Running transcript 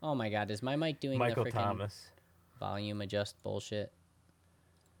Oh my God, is my mic doing the Michael freaking Thomas. volume adjust bullshit?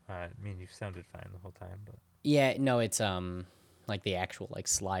 I mean, you sounded fine the whole time, but Yeah, no, it's like the actual like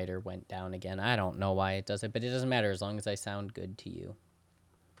slider went down again. I don't know why it does it, but it doesn't matter as long as I sound good to you.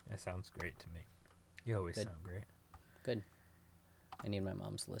 it sounds great to me. You always Good, sound great. good. I need my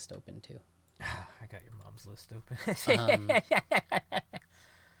mom's list open too. I got your mom's list open. Um,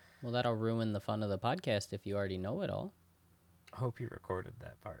 well, that'll ruin the fun of the podcast if you already know it all. I hope you recorded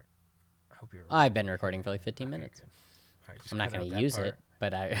that part. I hope you I've recorded been it. recording for like 15 Okay, minutes. good. All right, I'm just not cut gonna out that use it, part.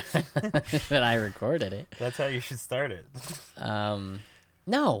 but I but I recorded it. That's how you should start it. Um,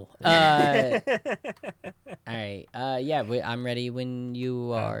 no. All right. Yeah, I'm ready when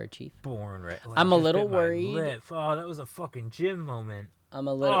you I'm are, Chief. born right. Oh, I I'm a just bit little my worried. lip. Oh, that was a fucking gym moment. I'm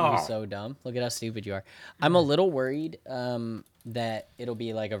a little. You're Oh. so dumb. Look at how stupid you are. I'm a little worried. That it'll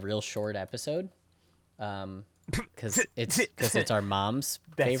be like a real short episode. Because it's our mom's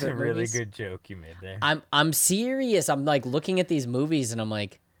That's a favorite really movies. good joke you made there. I'm serious. I'm like looking at these movies and I'm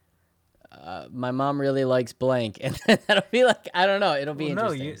like, my mom really likes blank, and then that'll be like, I don't know. It'll be Well, no,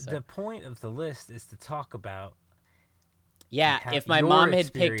 interesting. you. So The point of the list is to talk about yeah, if my your mom had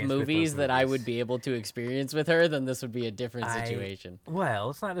picked experience with those movies that I would movies. be able to experience with her, then this would be a different I situation.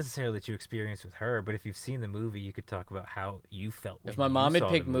 well, it's not necessarily that you experience with her, but if you've seen the movie, you could talk about how you felt If when my you mom had saw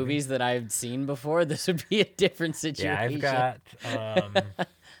the picked movie. movies that I've seen before, this would be a different Yeah, I've situation. got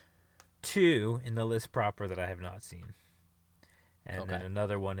two in the list proper that I have not seen, and then Okay,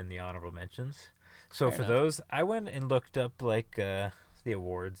 another one in the honorable mentions. So fair for enough. those, I went and looked up like the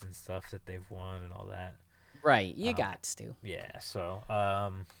awards and stuff that they've won and all that. Right, you Um, got to. yeah, so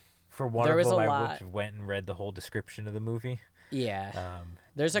for one There of was a them, lot. went and read the whole description of the movie. Yeah, Um,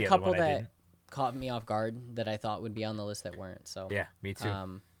 there's a the other one couple I that didn't. caught me off guard that I thought would be on the list that weren't. So, Yeah, me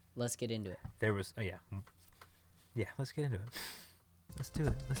too. let's get into it. There was, oh, yeah, yeah. Let's get into it. Let's do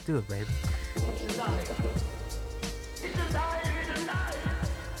it. Let's do it, baby. It's alive. It's alive. It's alive.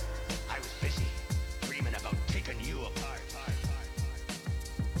 I was busy dreaming about taking you apart.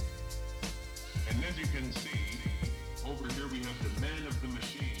 And as you can see, over here we have the man of the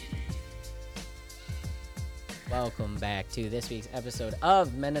machine. Welcome back to this week's episode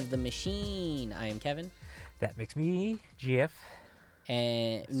of Men of the Machine. I am Kevin, That makes me GF.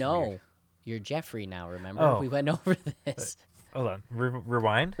 and no, you're Jeffrey now. Remember, Oh. we went over this. Hold on.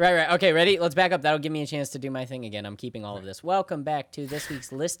 Rewind. Right. Okay, ready? Let's back up. That'll give me a chance to do my thing again. I'm keeping all of this. Welcome back to this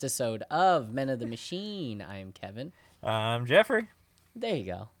week's list episode of Men of the Machine. I am Kevin. Jeffrey. There you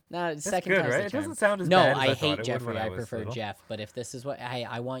go. Now, second good, time's right? the It charm. doesn't sound as no, bad as I I thought hate it would Jeffrey. when I I was prefer little. Jeff. But if this is what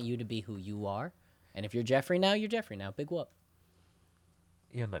I want you to be who you are, and if you're Jeffrey now, you're Jeffrey now. Big whoop.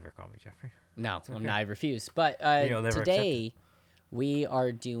 You'll never call me Jeffrey. No, okay. I refuse. But You'll never accept today we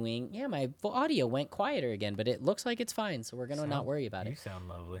are doing. Yeah, my audio went quieter again, but it looks like it's fine, so we're gonna not worry about You it. sound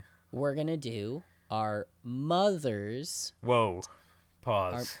lovely. We're gonna do our mothers, Whoa.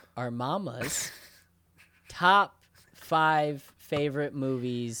 Pause. our mamas, top 5 favorite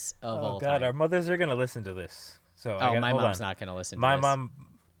movies of Oh all God, time. our mothers are gonna listen to this. So Oh, my hold mom's on. not gonna listen. My to this. mom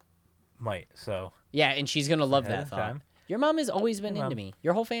might. So Yeah, and she's gonna love ahead that of thought. time. Your mom has always been Hey, into Mom. me.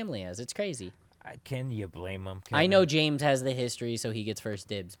 Your whole family has. It's crazy. can you blame them? I know James has the history, so he gets first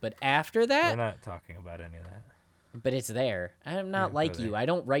dibs. But after We're that, not talking about any of that. but it's there. I'm not Yeah, like we're you. there. I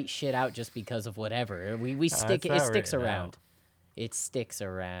don't write shit out just because of whatever. We stick. it's It not sticks written around. out. It sticks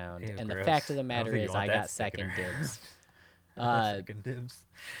around. Ew, And the gross. fact of the I don't matter think you is, want I that got sticking second around. dibs. Uh, Second dibs.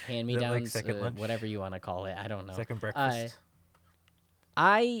 Hand me Is that like downs, second lunch? whatever you want to call it. I don't know. Second breakfast.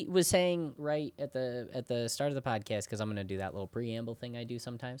 I was saying right at the start of the podcast, because I'm gonna do that little preamble thing I do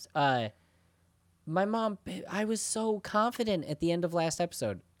sometimes. My mom, I was so confident at the end of last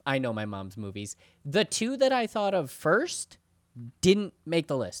episode. I know my mom's movies. The 2 that I thought of first didn't make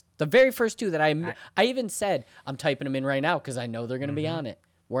the list. The very first 2 that I even said I'm typing them in right now because I know they're gonna be on it.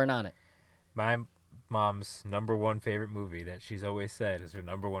 Weren't on it. My mom's number one favorite movie that she's always said is her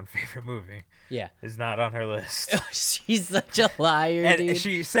number one favorite movie Yeah, is not on her list. she's such a liar, And dude.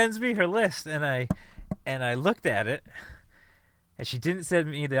 she sends me her list, and I looked at it, and she didn't send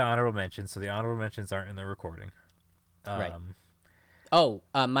me the honorable mentions, so the honorable mentions aren't in the recording. Right. Oh,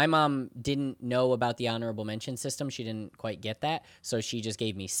 my mom didn't know about the honorable mention system. She didn't quite get that, so she just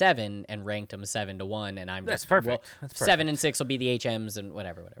gave me 7 and ranked them 7 to 1. And I'm That's just perfect. Well, That's 7 and 6 will be the HMs and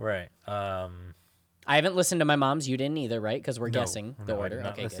whatever. Right. I haven't listened to my mom's. You didn't either, right? Because we're guessing the no, order. I did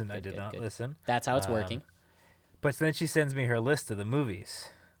not Okay, listen. good, I good, did good, not good. listen. That's how it's working. But then she sends me her list of the movies,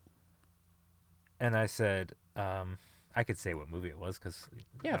 and I said, I could say what movie it was because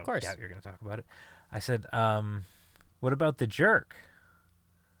Yeah, of course. you're going to talk about it. I said, what about The Jerk?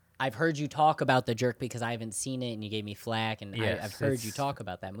 I've heard you talk about The Jerk because I haven't seen it, and you gave me flack, and Yes, I've heard you it's talk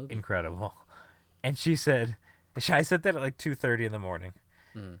about that movie. Incredible. And she said, I said that at like 2:30 in the morning.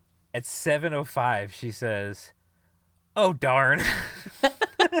 At 7:05, she says, "Oh darn."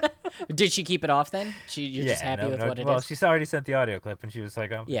 Did she keep it off then? You're just happy with what it is? Well, she's already sent the audio clip, and she was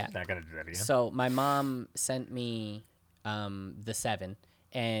like, "I'm Yeah. not gonna do that again." So my mom sent me the 7,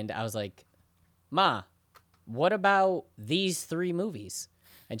 and I was like, "Ma, what about these 3 movies?"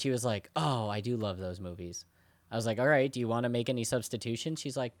 And she was like, "Oh, I do love those movies." I was like, "All right, do you want to make any substitutions?"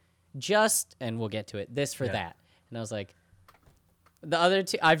 She's like, "Just," and we'll get to it, "this for Yeah. that." And I was like, the other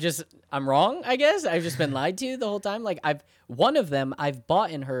 2, I'm wrong, I guess. I've just been lied to the whole time. Like, one of them I've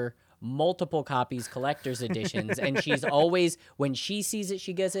bought in her multiple copies, collector's editions, and she's always, when she sees it,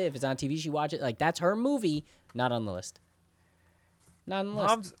 she gets it. If it's on TV, she watches it. Like, that's her movie, not on the list. Not on the list.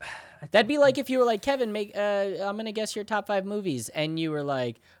 Mom's, That'd be like if you were like, Kevin, I'm gonna guess your top 5 movies, and you were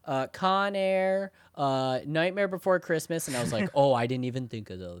like, Con Air, Nightmare Before Christmas, and I was like, oh, I didn't even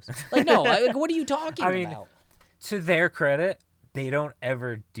think of those. Like, no, like, what are you talking I mean, about? to their credit, they don't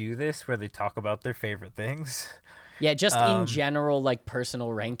ever do this where they talk about their favorite things. Yeah, just in general, like personal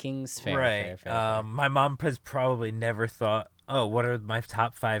rankings. Fair, Right. fair. My mom has probably never thought, "Oh, what are my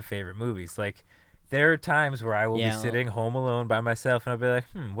top 5 favorite movies?" Like, there are times where I will be Yeah. sitting home alone by myself, and I'll be like,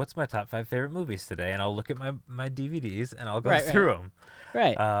 "What's my top 5 favorite movies today?" And I'll look at my DVDs, and I'll go Right, through them.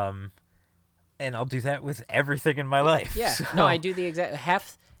 Right. And I'll do that with everything in my life. Yeah. So- No, I do the exact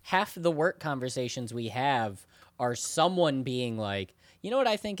half the work conversations we have are someone being like, you know what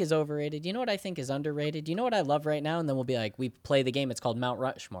I think is overrated? You know what I think is underrated? You know what I love right now? And then we'll be like, we play the game. It's called Mount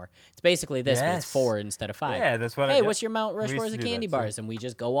Rushmore. It's basically this, but it's Yes. 4 instead of 5. Yeah, that's what I Hey, do. what's your Mount We used Rushmore to of do candy that, too. bars? And we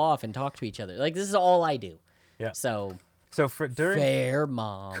just go off and talk to each other. Like, this is all I do. Yeah. So, So during fair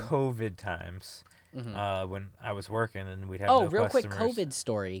mom. COVID times, when I was working and we'd have Oh, no real quick customers. COVID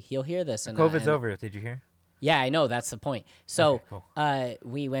story. You'll hear this. And, COVID's and- over. Did you hear? Yeah, I know. That's the point. So, Okay, cool.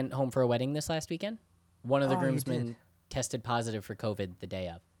 we went home for a wedding this last weekend. One of the Oh, you groomsmen did. tested positive for COVID the day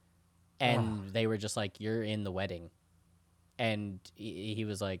of. And they were just like, you're in the wedding. And he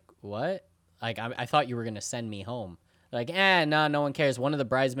was like, what? Like, I thought you were going to send me home. Like, no one cares. One of the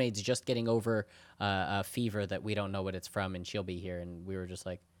bridesmaids just getting over a fever that we don't know what it's from, and she'll be here. And we were just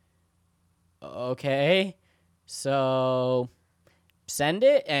like, okay, so send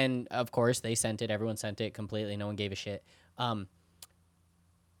it. And of course they sent it. Everyone sent it completely. No one gave a shit.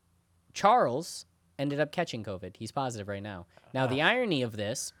 Charles ended up catching COVID. He's positive right now. Now, the irony of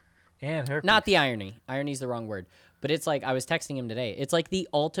this, And herpes. not the irony. Irony is the wrong word. But it's like, I was texting him today. It's like the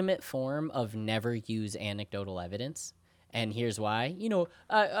ultimate form of never use anecdotal evidence. And here's why. You know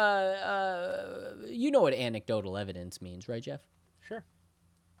what anecdotal evidence means, right, Jeff? Sure.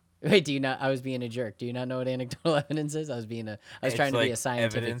 Wait, do you not? I was being a jerk. Do you not know what anecdotal evidence is? I was trying to be a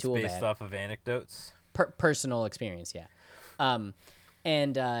scientific evidence tool based bag. off of anecdotes. Personal experience, yeah.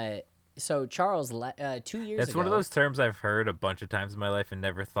 So Charles, 2 years That's ago. one of those terms I've heard a bunch of times in my life and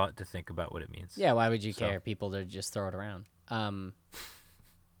never thought to think about what it means. Yeah, why would you So- care? People to just throw it around.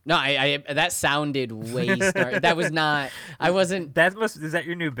 No, I that sounded way that was not. I wasn't. Is that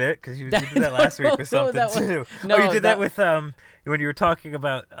your new bit? Because you did that last week No, with something that was- too. no, you did that that- with when you were talking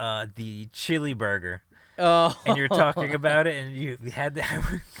about the chili burger, Oh, and you're talking about it, and you had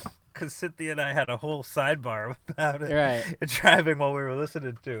that. Because Cynthia and I had a whole sidebar about it, Right. driving while we were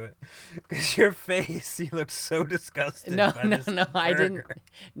listening to it. Because your face, you look so disgusted. no, by no, this no! I didn't. burger.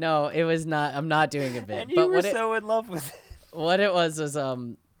 No, it was not. I'm not doing a bit. And you But were what it, so in love with it. what it was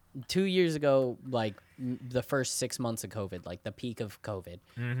 2 years ago, like the first 6 months of COVID, like the peak of COVID.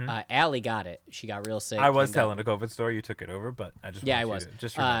 Allie got it. She got real sick. I was came down. telling a COVID story. You took it over, but I just Yeah, I want was. you to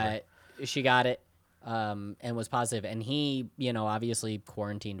just remember. She got it and was positive. And he, obviously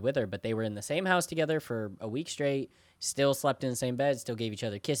quarantined with her, but they were in the same house together for a week straight, still slept in the same bed, still gave each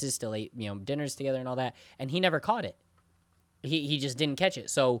other kisses, still ate, dinners together and all that. And he never caught it. He just didn't catch it.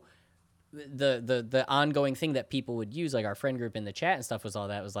 So the ongoing thing that people would use, like our friend group in the chat and stuff, was all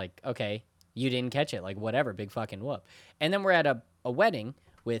that was like, okay, you didn't catch it. Like, whatever, big fucking whoop. And then we're at a wedding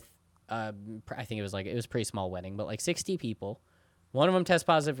with, I think it was a pretty small wedding, but like 60 people. One of them tests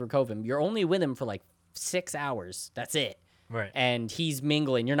positive for COVID. You're only with him for like 6 hours. That's it. Right. And he's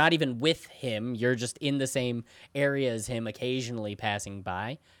mingling. You're not even with him. You're just in the same area as him, occasionally passing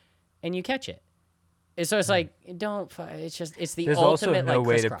by, and you catch it. And so it's like, it's the There's also ultimate no like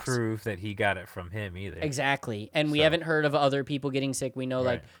way to crisscross. prove that he got it from him either. Exactly. And we So- haven't heard of other people getting sick. We know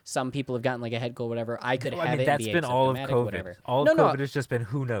like Right. some people have gotten like a head cold, whatever. I could Well, have I mean, it. that's be been all of asymptomatic, COVID. Whatever. All no, of no. COVID has just been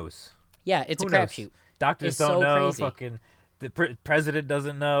who knows. Yeah, it's Who a knows? crapshoot. Doctors It's don't so know. crazy. Fucking The president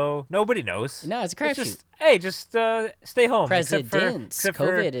doesn't know. Nobody knows. No, it's a It's crapshoot. just, hey, just stay home. Presidents. Except for,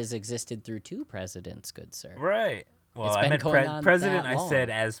 COVID has existed through 2 presidents, good sir. right. Well, It's I been meant going on president. that I said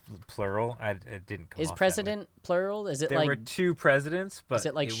long. as plural. It didn't come Is off that way. president plural? Is it There like were 2 presidents, but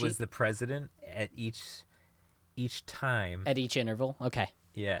it like it sheep? was the president at each time. at each interval? Okay.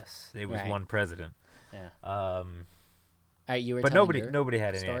 Yes, it was Right. one president. Yeah. Um, All right, you were but telling your nobody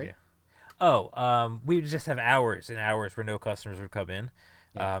had any story? idea. Oh, we would just have hours and hours where no customers would come in.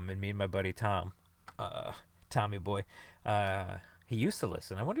 Yeah. And me and my buddy Tom, Tommy boy, he used to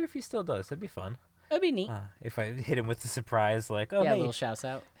listen. I wonder if he still does. That'd be fun. That'd be neat. If I hit him with the surprise, like, oh, yeah, a hey, little shouts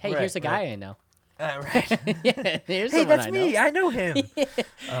out. Hey, Right, here's a guy right. I know. right. Yeah, here's hey, someone that's I me. know. I know him.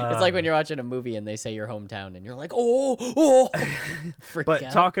 It's like when you're watching a movie and they say your hometown and you're like, oh, freak But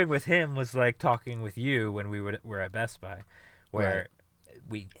out. talking with him was like talking with you when we were at Best Buy, where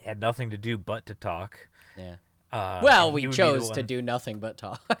we had nothing to do but to talk. Yeah. and Well, he we would be the chose to one- do nothing but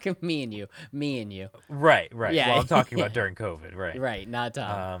talk. Me and you. Right. Yeah. Well, I'm talking about during COVID, right? Right, not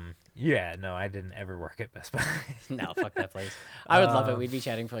Tom. Yeah, no, I didn't ever work at Best Buy. No, fuck that place. I would love it. We'd be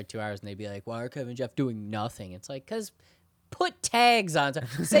chatting for like 2 hours and they'd be like, why are Kevin and Jeff doing nothing? It's like, because put tags on.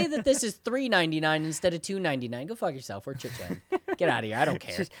 Say that this is $3.99 instead of $2.99. Go fuck yourself. We're chit-chatting. Get out of here. I don't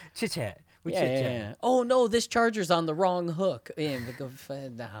care. Chit chat. We Yeah, chit yeah, chat. yeah. Oh, no, this charger's on the wrong hook.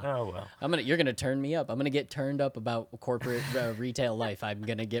 Nah. Oh well. You're gonna turn me up. I'm gonna get turned up about corporate retail life. I'm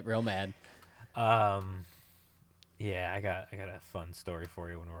gonna get real mad. Yeah, I got a fun story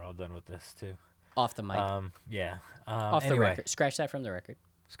for you when we're all done with this too. Off the mic. Yeah. Off the Anyway, record. Scratch that from the record.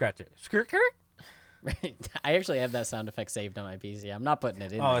 Scratch it. Skirt. I actually have that sound effect saved on my PC. I'm not putting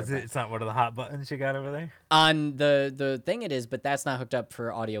it in Oh, there, is it? It's not one of the hot buttons you got over there. on the thing it is, but that's not hooked up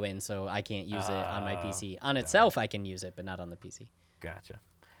for audio in, so I can't use it on my PC. On itself, I can use it, but not on the PC Gotcha.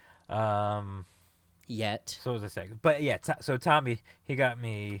 yet. So was a second, but yeah. So Tommy, he got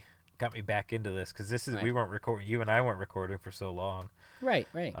me back into this because this is Right. we weren't recording. You and I weren't recording for so long. Right.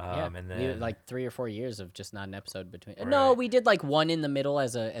 Yeah. And We- then- like 3 or 4 years of just not an episode between. Right. No, we did like one in the middle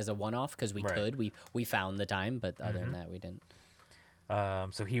as a one off because we Right. could. We found the time, but other than that, we didn't.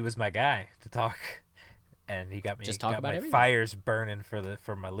 So he was my guy to talk, and he got me Just talk got about my everything. fires burning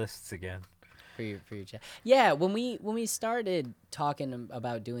for my lists again. For your chat. Yeah, when we started talking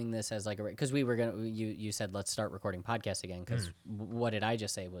about doing this as like a because we were gonna you said let's start recording podcasts again because what did I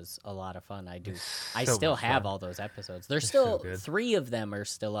just say was a lot of fun. I so still much have fun. all those episodes. There's so still good. 3 of them are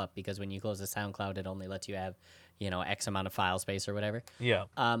still up because when you close the SoundCloud, it only lets you have X amount of file space or whatever. Yeah.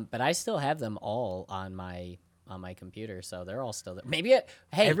 But I still have them all on my computer, so they're all still there. Maybe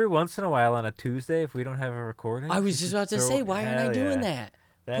hey, Every once in a while on a Tuesday, if we don't have a recording, I was just about to throw- say, why aren't I hell doing yeah. that?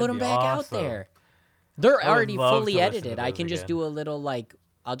 That'd Put them be back out awesome. there. They're I would already love fully to listen to edited. I those can just again. do a little like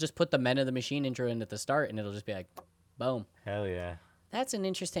I'll just put the Men of the Machine intro in at the start, and it'll just be like, boom. Hell yeah. That's an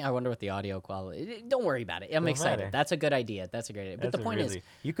interesting. I wonder what the audio quality. Don't worry about it. I'm Don't excited. matter. That's a good idea. That's a great idea. But That's the a point is, really-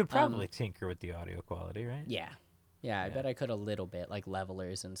 you could probably tinker with the audio quality, right? yeah, I bet I could a little bit, like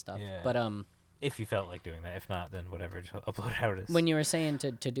levelers and stuff. Yeah. But If you felt like doing that. If not, then whatever. Just upload how it is. when you were saying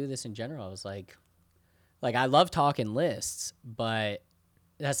to do this in general, I was like I love talking lists, but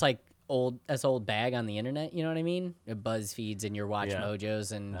that's like old bag on the internet. You know what I mean? BuzzFeeds and your Watch Yeah.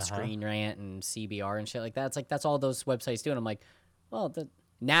 Mojos and Screen Rant and CBR and shit like that. It's like that's all those websites do. And I'm like, well,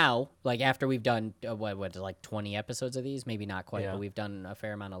 now like after we've done what like 20 episodes of these, maybe not quite, Yeah. but we've done a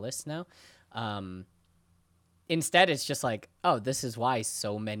fair amount of lists now. Instead, it's just like, oh, this is why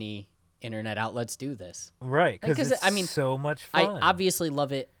so many internet outlets do this. Right, because 'cause it's I mean, so much I fun. obviously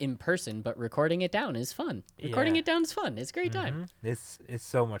love it in person, but recording it down is fun. Recording Yeah. it down is fun. It's a great time. It's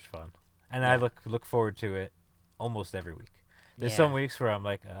so much fun, and I look forward to it almost every week. There's Yeah. some weeks where I'm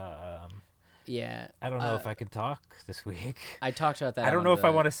like, Yeah. I don't know if I can talk this week. I talked about that. I don't on know if I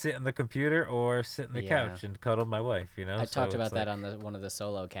the- want to sit on the computer or sit on the Yeah. couch and cuddle my wife. You know, I So talked it's about that like- on one of the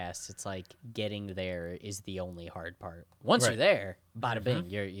solo casts. It's like getting there is the only hard part. Once you're Right. there, bada bing,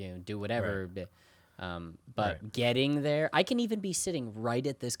 you do whatever. But Right. getting there, I can even be sitting right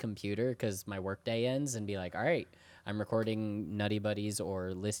at this computer because my workday ends and be like, all right, I'm recording Nutty Buddies or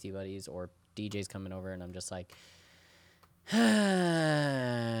Listy Buddies or DJ's coming over, and I'm just like,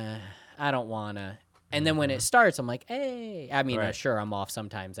 I don't wanna. And then when it starts, I'm like, hey. I mean, Right. sure, I'm off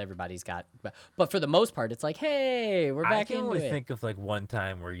sometimes. Everybody's got, but for the most part, it's like, hey, we're I back can into only it. think of like one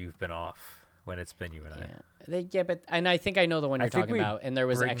time where you've been off when it's been you and I. But and I think I know the one I you're think talking we about, and there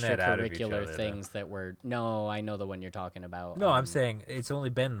was bring that out of each extracurricular other, though. things that were. No, I know the one you're talking about. No, I'm saying it's only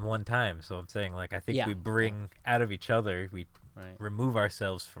been one time, so I'm saying like I think Yeah. we bring out of each other, we Right. remove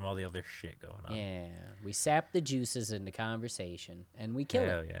ourselves from all the other shit going on. Yeah, we sap the juices into conversation, and we kill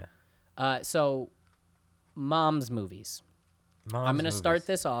Hell it. yeah. So, mom's movies. I'm Mom's gonna start movies.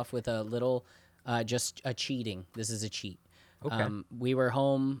 this off with a little, just a cheating. This is a cheat. Okay. We were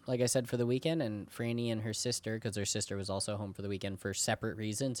home, like I said, for the weekend, and Franny and her sister, because her sister was also home for the weekend for separate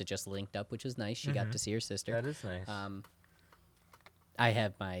reasons. It just linked up, which was nice. She got to see her sister. That is nice. I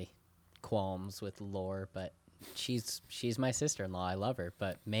have my qualms with Lore, but she's my sister-in-law. I love her,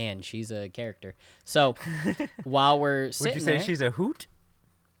 but man, she's a character. So while we're Would sitting you say there, she's a hoot?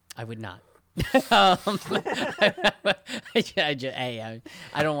 I would not. I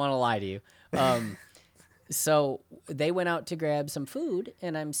don't want to lie to you. So they went out to grab some food,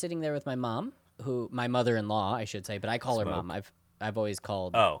 and I'm sitting there with my mom, my mother-in-law, I should say, but I call her Smoke. mom. I've always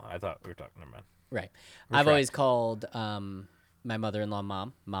called Oh, I thought we were talking about. right. We're I've always trapped. called my mother-in-law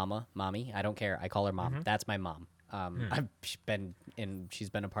mom, mama, mommy. I don't care. I call her mom. Mm-hmm. That's my mom. She's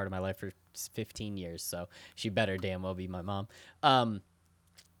been a part of my life for 15 years, so she better damn well be my mom.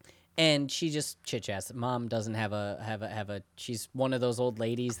 And she just chit chats. Mom doesn't have a. She's one of those old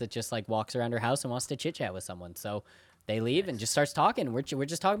ladies that just like walks around her house and wants to chit chat with someone. So they leave and just starts talking. We're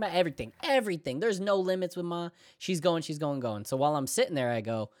just talking about everything. There's no limits with Ma. She's going. So while I'm sitting there, I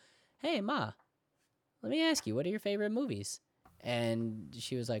go, "Hey Ma, let me ask you, what are your favorite movies?" And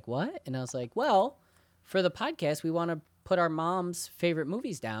she was like, "What?" And I was like, "Well, for the podcast, we want to put our mom's favorite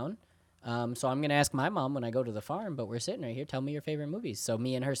movies down. So I'm going to ask my mom when I go to the farm, but we're sitting right here. Tell me your favorite movies." So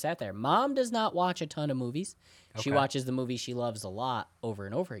me and her sat there. Mom does not watch a ton of movies. She Okay. watches the movies she loves a lot over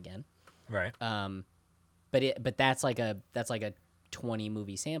and over again. Right. But that's like a 20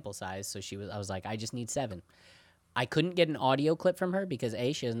 movie sample size. So I was like, I just need 7. I couldn't get an audio clip from her because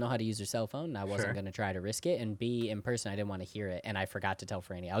A, she doesn't know how to use her cell phone, and I wasn't Sure. going to try to risk it, and B, in person, I didn't want to hear it, and I forgot to tell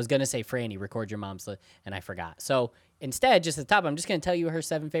Franny. I was going to say, Franny, record your mom's, and I forgot. So instead, just at the top, I'm just going to tell you her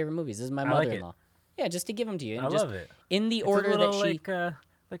 7 favorite movies. This is my I like it. mother-in-law. Yeah, just to give them to you. And I just love it. in the It's order a little that she...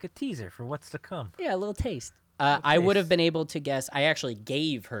 like a teaser for what's to come. Yeah, a little taste. I would have taste. been able to guess. I actually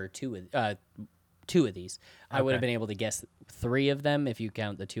gave her two of these. I would have Okay. been able to guess 3 of them if you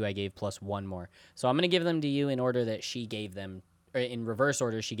count the 2 I gave plus 1 more. So I'm going to give them to you in order that she gave them, or in reverse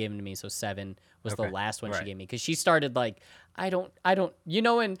order she gave them to me. So 7 was the Okay, last one she right. gave me because she started like, I don't, you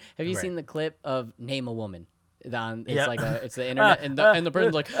know, and have you Right. seen the clip of Name a Woman? It's Yep. like it's the internet, and the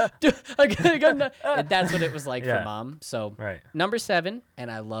person's like, "Dude, I got no-" And that's what it was like Yeah. for Mom. So Right. number 7, and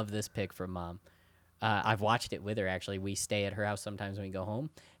I love this pick from Mom. I've watched it with her, actually. We stay at her house sometimes when we go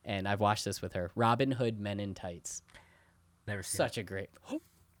home, and I've watched this with her. Robin Hood Men in Tights. Never seen Such a great... it.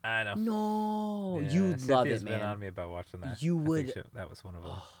 I know. No, Yeah, you'd love Cynthia's it, been on man. me about watching that. You I think would- that was one of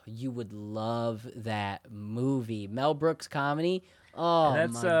them. You would love that movie. Mel Brooks comedy. Oh,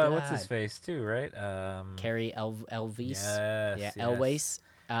 and that's my God. what's his face too, right? Carrie Elvis. Yes, Yeah, yes. Elwes.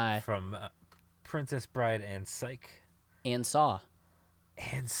 From Princess Bride and Psych And Saw.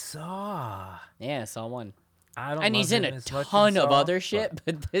 and Saw. Yeah, Saw 1. I don't. And love he's in him a as much ton of Saw, other but shit,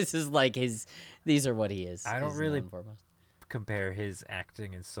 but this is like these are what he is. I don't is really- known for most. compare his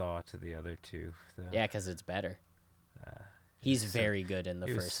acting in Saw to the other two. So. Yeah, because it's better. He's very good in the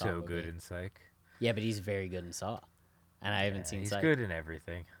he was first Saw so movie. good in Psych. Yeah, but he's very good in Saw, and I haven't seen He's Psych. good in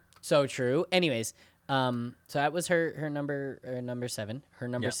everything. So true. Anyways, so that was her number 7. Her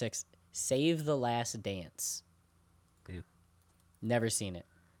number Yep. 6, Save the Last Dance. Ew. Never seen it,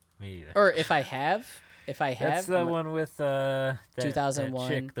 Me either. or if I have, That's the I'm- one with that 2001.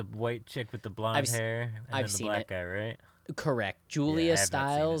 chick, the white chick with the blonde I've s- hair, and I've then the seen black it. guy, right? Correct. Julia I have not seen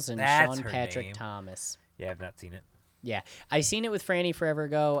it. Stiles and That's Sean her Patrick name. Thomas. Yeah, I've not seen it. Yeah, I seen it with Franny forever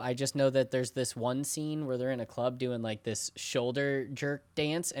ago. I just know that there's this one scene where they're in a club doing like this shoulder jerk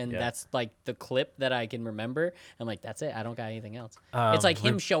dance, and Yeah. that's like the clip that I can remember. I'm like, that's it. I don't got anything else. It's Um, like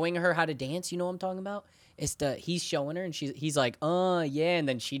him Re- showing her how to dance. You know what I'm talking about? It's he's showing her, and he's like, yeah, and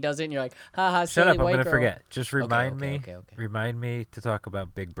then she does it, and you're like, haha, Shut silly up! I'm white gonna girl. forget. Just remind okay, me. okay. Remind me to talk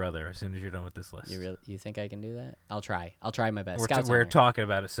about Big Brother as soon as you're done with this list. You think I can do that? I'll try. I'll try my best. We're, Scout's we're honor. talking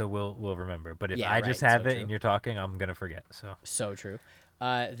about it, so we'll remember. But if Yeah, I just right, have so it true. and you're talking, I'm gonna forget. So So true.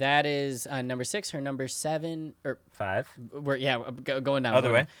 That is number 6. Her number 7, or 5. we're going down. Other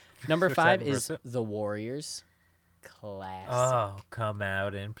going way. down. Number Switch 5 that is versa. The Warriors. Classic. Oh, come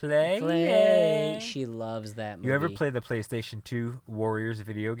out and play. Play. She loves that movie. You ever play the PlayStation 2 Warriors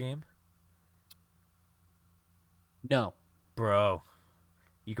video game? No. Bro,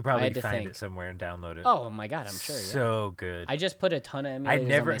 you could I probably had to find think. it somewhere and download it. Oh my God, I'm sure. Yeah. So good. I just put a ton of emulators on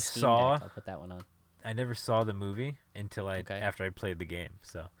never my Steam saw- Deck. I'll put that one on. I never saw the movie until Okay. after I played the game.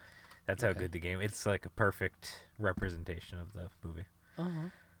 So that's how Okay. good the game. It's like a perfect representation of the movie.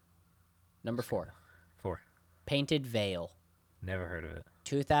 Number 4, 4. Painted Veil. Never heard of it.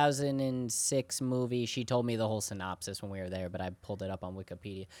 2006 movie. She told me the whole synopsis when we were there, but I pulled it up on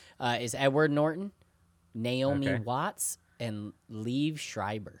Wikipedia. Is Edward Norton Naomi Okay. Watts, and Liev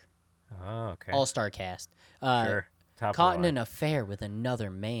Schreiber. Oh, okay. All-star cast. Sure. Top of Caught the in line. an affair with another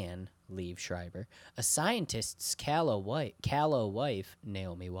man, Liev Schreiber, a scientist's callow wife,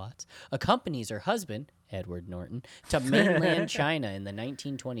 Naomi Watts, accompanies her husband, Edward Norton, to mainland China in the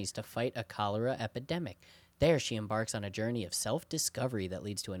 1920s to fight a cholera epidemic. There, she embarks on a journey of self-discovery that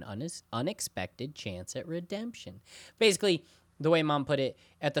leads to an unexpected chance at redemption. Basically, the way Mom put it,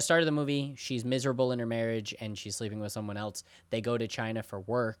 at the start of the movie, she's miserable in her marriage and she's sleeping with someone else. They go to China for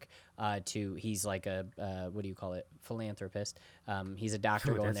work. He's like a what do you call it? Philanthropist. He's a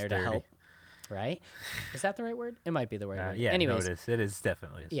doctor Ooh, going that's there to dirty. help. Right? Is that the right word? It might be the right word. Yeah, Anyways, no, it is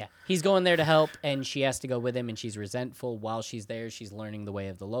definitely. yeah, he's going there to help, and she has to go with him, and she's resentful. While she's there, she's learning the way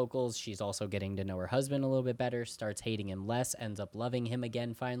of the locals. She's also getting to know her husband a little bit better, starts hating him less, ends up loving him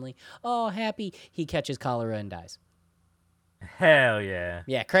again finally. Oh, happy. He catches cholera and dies. Hell yeah.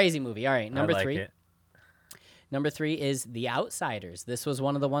 Yeah, crazy movie. All right, number I like three. It. Number 3 is The Outsiders. This was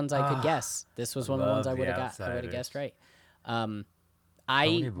one of the ones I could guess. This was one of the ones love I The would have got. I would have Outsiders. guessed right. Pony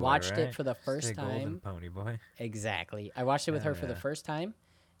I Boy, watched it right? for the first Say Golden time. Pony Boy. Exactly. I watched it with her for the Yeah. first time,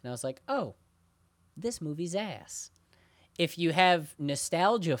 and I was like, "Oh, this movie's ass." If you have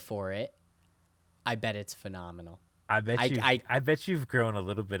nostalgia for it, I bet it's phenomenal. I bet I- I bet you've grown a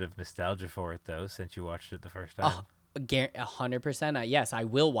little bit of nostalgia for it though since you watched it the first time. Oh, 100%. Yes, I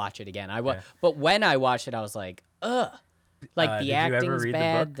will watch it again. Yeah. But when I watched it, I was like, "Ugh." Like did the you ever acting's read the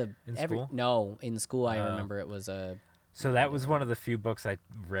bad. book in school? No, in school I Oh. remember it was a So that was one of the few books I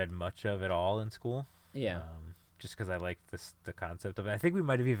read much of at all in school. yeah. Just because I liked the concept of it. I think we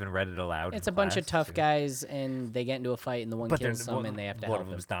might have even read it aloud. It's in a bunch of class, tough too. guys, and they get into a fight, and the one But kills then some, and they have to one help of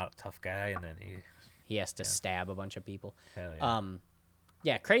him. them's not a tough guy, and then He has to stab a bunch of people. hell yeah.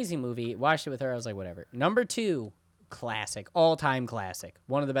 Yeah, crazy movie. Watched it with her. I was like, whatever. Number 2, classic, all-time classic.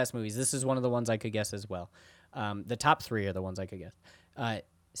 One of the best movies. This is one of the ones I could guess as well. The top 3 are the ones I could guess.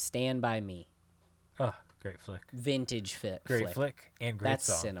 Stand By Me. Oh, great flick. Vintage fit. Great flick and great That's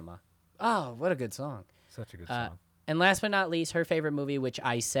song. cinema. Oh, what a good song. Such a good song. And last but not least, her favorite movie, which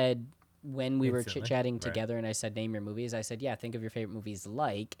I said when we were Instantly, chit-chatting right. together, and I said, name your movies. I said, yeah, think of your favorite movies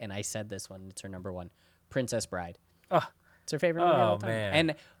like, and I said this one. It's her number 1, Princess Bride. Oh, It's her favorite movie of all Oh, time. man.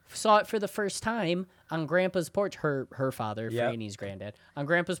 And saw it for the first time on Grandpa's porch. Her father, Yep. Franny's granddad, on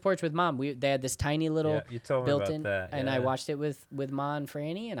Grandpa's porch with Mom. They had this tiny little Yeah, you told me about built-in, that, and I yeah. watched it with Ma and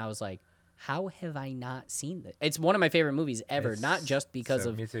Franny, and I was like, how have I not seen this? It's one of my favorite movies ever. Not It's- just because so,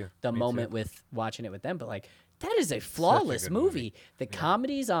 of me too, the me moment too. with watching it with them, but like that is a flawless good movie. movie. The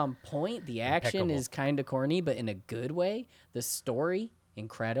comedy's on point. The action Impeccable. is kind of corny, but in a good way. The story,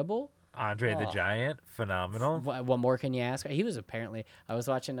 incredible. Andre the Oh. Giant, phenomenal. What more can you ask? He was apparently. I was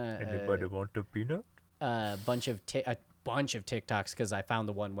watching Anybody want a peanut? a bunch of TikToks because I found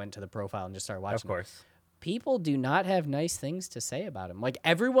the one, went to the profile, and just started watching. Of it. course. People do not have nice things to say about him. Like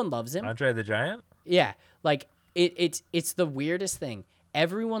everyone loves him. Andre the Giant? Yeah, like it's the weirdest thing.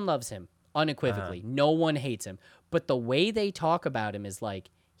 Everyone loves him unequivocally. Uh-huh. No one hates him. But the way they talk about him is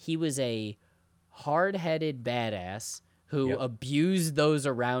like he was a hard-headed badass who Yep. abused those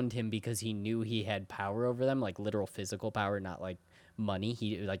around him because he knew he had power over them, like literal physical power, not like money.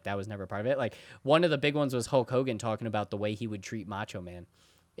 He like that was never part of it. Like one of the big ones was Hulk Hogan talking about the way he would treat Macho Man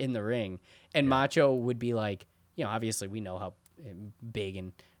in the ring, and Macho would be like, you know, obviously we know how big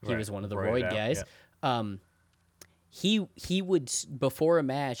and he Right, was one of the roided roid out, guys. He would before a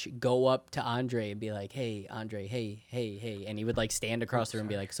match go up to Andre and be like, "Hey, Andre, hey," and he would like stand across the room and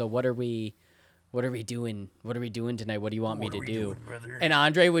be like, "So what are we doing? What are we doing tonight? What do you want me to do?" And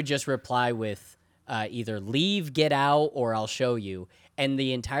Andre would just reply with either "Leave, get out, or I'll show you." And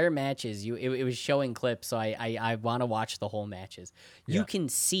the entire matches, it was showing clips, so I want to watch the whole matches. You Yeah. can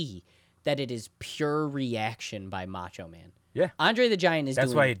see that it is pure reaction by Macho Man. Yeah. Andre the Giant is That's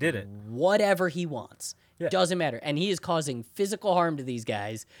doing why he did it. whatever he wants. Yeah. Doesn't matter. And he is causing physical harm to these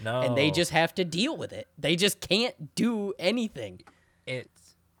guys. And they No. just have to deal with it. They just can't do anything.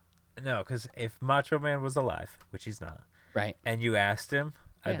 It's no, because if Macho Man was alive, which he's not, Right. and you asked him,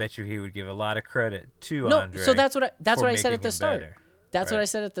 I Yeah. bet you he would give a lot of credit to No, Andre. so that's what for I said making at the him start. better. That's what Right. I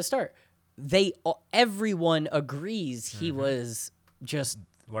said at the start. Everyone agrees he was just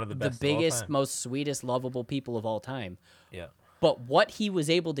One of the the best of all biggest, time. most sweetest, lovable people of all time. Yeah. But what he was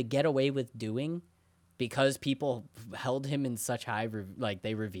able to get away with doing because people held him in such high, like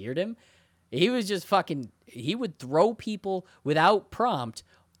they revered him, he was just fucking, he would throw people without prompt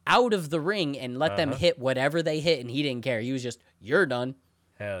out of the ring and let them hit whatever they hit, and he didn't care. He was just, you're done.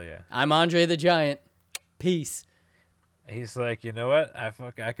 Hell yeah. I'm Andre the Giant. Peace. He's like, you know what?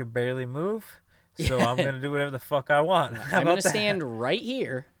 I could barely move, so I'm gonna do whatever the fuck I want. How I'm going about to that? stand right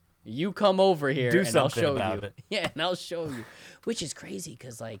here, You come over here Do and I'll something show about you. it. Yeah, and I'll show you. Which is crazy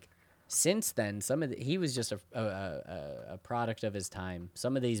because, like, since then, he was just a product of his time.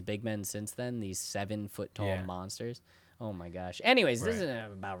 Some of these big men since then, these 7-foot tall Yeah. monsters. Oh my gosh. Anyways, this Right.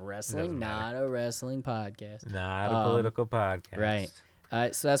 isn't about wrestling. Doesn't matter. Not a wrestling podcast. Not a political podcast.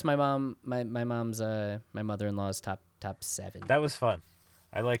 Right. So that's my mom. My mom's my mother-in-law's top 7. That was fun.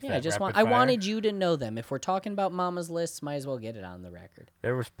 I like Yeah, that. I wanted you to know them. If we're talking about mama's lists, might as well get it on the record.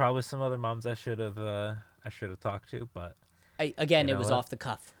 There was probably some other moms I should have talked to, but Again, You it know was what? off the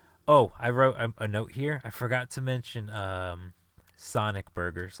cuff. oh, I wrote a note here. I forgot to mention Sonic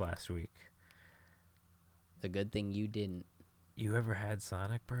burgers last week. The good thing you didn't. You ever had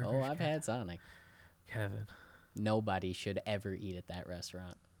Sonic burgers? Oh, I've had Sonic. Kevin. Nobody should ever eat at that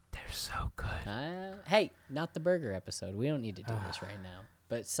restaurant. They're so good. Hey, not the burger episode. We don't need to do this right now.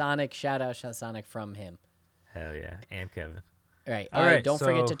 But Sonic, shout out Sonic from him. Hell yeah, and Kevin. All right. All All right. right, Don't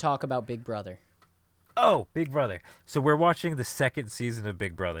forget so- to talk about Big Brother. Oh, Big Brother. So we're watching the second season of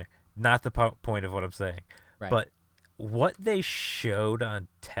Big Brother. Not the point of what I'm saying. Right. But what they showed on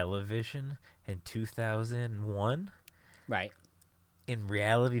television in 2001 Right. in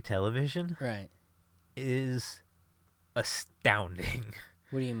reality television Right. is astounding.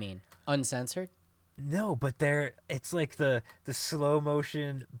 What do you mean? Uncensored? No, but it's like the slow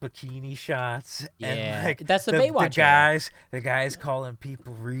motion bikini shots Yeah, and like that's the Baywatch era. the guys calling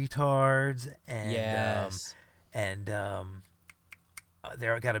people retards and Yes.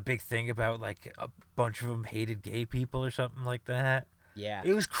 they got a big thing about like a bunch of them hated gay people or something like that. Yeah.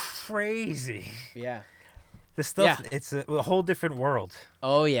 It was crazy. Yeah. The stuff Yeah. it's a whole different world.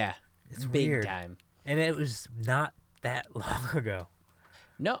 Oh yeah. It's big weird. time. And it was not that long ago.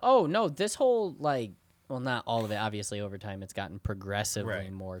 No, oh no, this whole like, well, not all of it. Obviously, over time, it's gotten progressively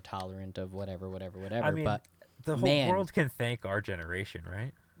Right. more tolerant of whatever. I mean, but the whole man. world can thank our generation,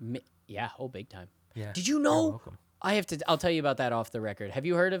 right? yeah, oh, big time. Yeah. Did you You're know? welcome. I'll tell you about that off the record. Have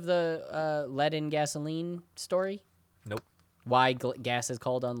you heard of the lead in gasoline story? Nope. Why gas is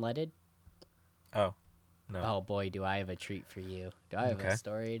called unleaded? Oh. No. Oh boy, do I have a treat for you. Do I have Okay. a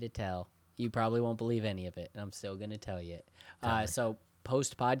story to tell? You probably won't believe any of it, and I'm still gonna tell you it. Tell me. So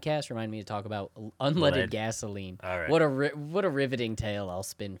post podcast, remind me to talk about unleaded Lead. gasoline. All right. What a riveting tale I'll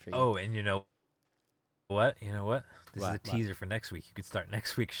spin for you. Oh, and you know what? This What? is a What? teaser for next week. You could start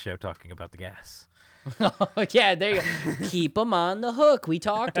next week's show talking about the gas. Yeah, there you go. Keep them on the hook. We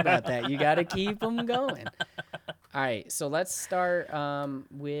talked about that. You got to keep them going. All right, so let's start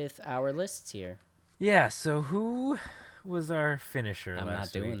with our lists here. Yeah. So who was our finisher I'm not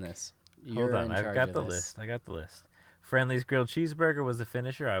last doing week? this. Hold You're on, in I've charge got of the this. list. I got the list. Friendly's grilled cheeseburger was the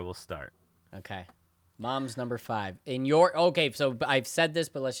finisher. I will start. Okay. Mom's number 5. Okay, so I've said this,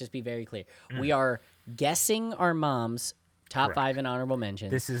 but let's just be very clear. We are guessing our mom's top Correct. 5 and honorable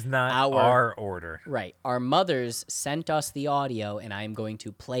mentions. This is not Our- our order. Right. Our mothers sent us the audio, and I'm going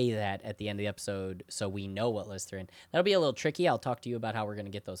to play that at the end of the episode so we know what list they're in. That'll be a little tricky. I'll talk to you about how we're going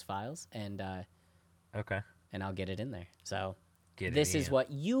to get those files, and Okay. I'll get it in there. So Get this it is in. what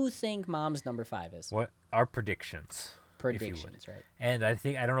you think mom's number 5 is. What our predictions? if you would. Predictions, right? And I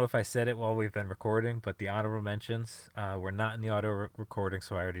don't know if I said it while we've been recording, but the honorable mentions were not in the auto recording,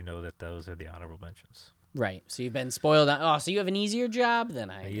 so I already know that those are the honorable mentions. Right. So you've been spoiled. So you have an easier job than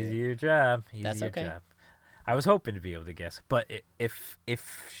I do. Easier job. That's Easier okay. job. I was hoping to be able to guess, but if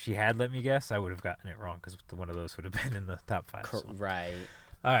she had let me guess, I would have gotten it wrong because one of those would have been in the top 5. so. Right.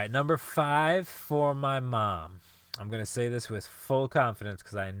 All right, number 5 for my mom. I'm gonna say this with full confidence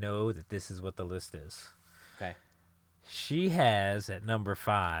because I know that this is what the list is. Okay. She has at number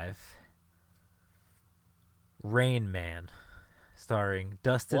 5 Rain Man, starring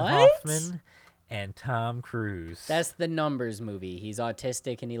Dustin What? Hoffman and Tom Cruise. That's the numbers movie. He's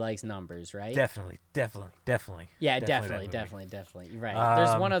autistic and he likes numbers, right? definitely. Yeah, that definitely. movie. You're right.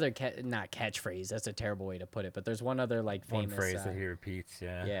 There's one Um, other not catchphrase. That's a terrible way to put it. But there's one other like One famous. phrase that he repeats.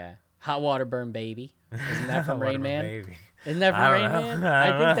 Yeah. Yeah. Hot water burn baby. Isn't that from What Rain a Man? baby. Isn't that from I Rain don't know. Man? I I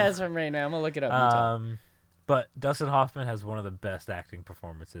don't think know. that's from Rain Man. I'm gonna look it up. and tell. But Dustin Hoffman has one of the best acting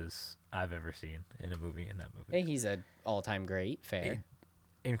performances I've ever seen in a movie. In that movie, Hey, he's an all-time great. Fair.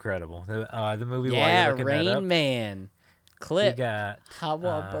 incredible. The movie. while Yeah, you're looking that up, Rain Man. He Clip. got Hot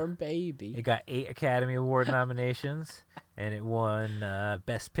water burn baby. it got 8 Academy Award nominations, and it won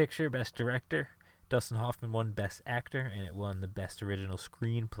Best Picture, Best Director. Dustin Hoffman won Best Actor, and it won the Best Original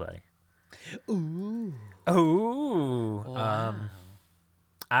Screenplay. Ooh. Oh, Wow.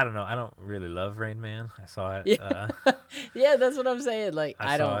 I don't know. I don't really love Rain Man. I saw it. Yeah. Yeah, that's what I'm saying. Like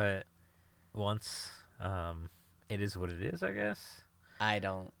I don't. saw it once. It is what it is, I guess. I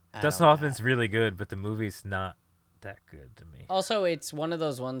don't. Dustin Hoffman's really good, but the movie's not that good to me. Also, it's one of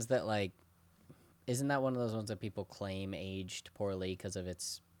those ones that like, isn't that one of those ones that people claim aged poorly because of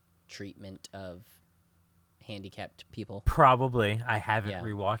its treatment of handicapped people? Probably. I haven't Yeah.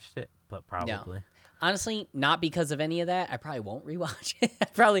 rewatched it, but probably. Honestly, not because of any of that. I probably won't rewatch it. I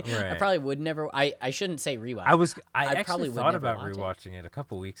Right. probably would never. I shouldn't say rewatch. I probably actually would thought never about watch it. rewatching it a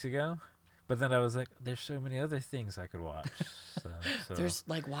couple weeks ago, but then I was like, there's so many other things I could watch. So There's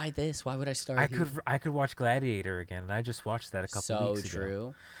like, why this? Why would I start? I here? could watch Gladiator again, and I just watched that a couple So weeks ago.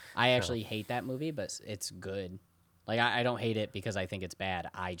 true. I actually hate that movie, but it's good. Like I don't hate it because I think it's bad.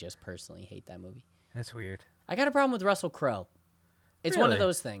 I just personally hate that movie. That's weird. I got a problem with Russell Crowe. It's one of Really?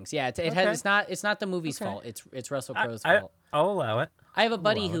 those things. Yeah, Okay. it's not the movie's Okay. fault. It's Russell Crowe's fault. I'll allow it. I have a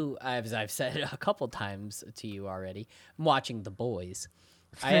buddy allow it. who, as I've said a couple times to you already, I'm watching The Boys.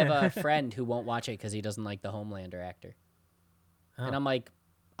 I have a friend who won't watch it because he doesn't like the Homelander actor. And Oh. I'm like,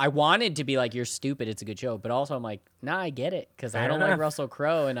 I wanted to be like, you're stupid, it's a good show. But also I'm like, nah, I get it because I Fair don't like enough. Russell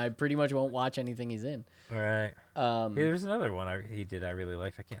Crowe and I pretty much won't watch anything he's in. All right. Um, There's another one he did I really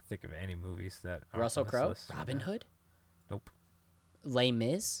liked. I can't think of any movies that aren't Russell on this Crowe, list right Robin now. Hood, Nope. Les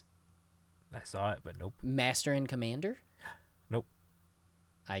Mis, I saw it, but nope. Master and Commander. Nope.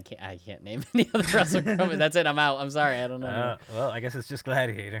 I can't name any other Russell Crowe. That's it. I'm out. I'm sorry. I don't know. Well, I guess it's just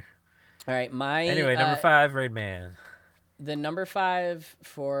Gladiator. All right, my Anyway, number 5, Raid Man. The number 5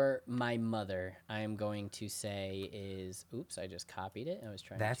 for my mother, I am going to say is. Oops, I just copied it. I was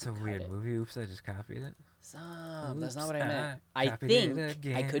trying. That's to a cut weird it. movie. Oops, I just copied it. Stop. That's not Oops, what I meant. I I copied it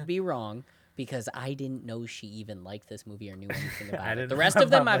think I could again. be wrong because I didn't know she even liked this movie or knew anything I about it. didn't The know rest of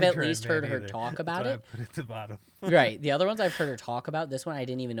them, about I've at Raid least Man heard her either. talk That's about why I it. put it at the bottom. Right. The other ones I've heard her talk about. This one I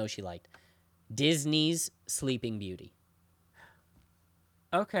didn't even know she liked. Disney's Sleeping Beauty.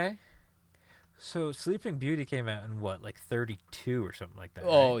 Okay. So Sleeping Beauty came out in what, like 32 or something like that?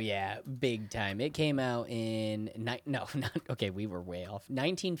 Oh right? yeah, big time. It came out in no, not okay. We were way off.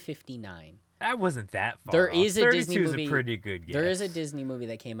 1959. That wasn't that far. There off. is a 32 Disney is movie. a pretty good guess. There is a Disney movie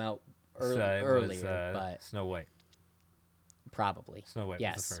that came out So it earlier, was, but Snow White. probably. Snow White was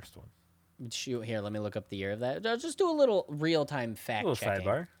Yes. the first one. Shoot, here, let me look up the year of that. I'll just do a little real-time fact A little checking.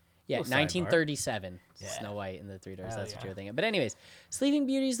 sidebar. Yeah, Little sidebar. 1937. Yeah. Snow White and the Three Dwarfs. Hell That's what yeah. you're thinking. But anyways, Sleeping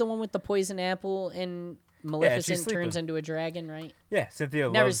Beauty is the one with the poison apple and Maleficent turns sleeping. into a dragon, right? Yeah, Cynthia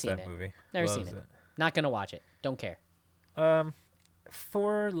Never loves seen that it. movie. Never Loves seen it. Not gonna watch it. Don't care.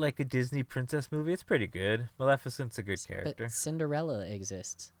 For like a Disney princess movie, it's pretty good. Maleficent's a good character. But Cinderella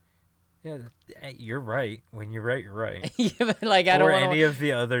exists. Yeah, you're right. When you're right, you're right. Yeah, but, like I or don't any want of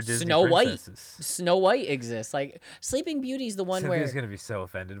the other Disney Snow White. princesses. Snow White exists. Like Sleeping Beauty is the one Cynthia's where gonna be so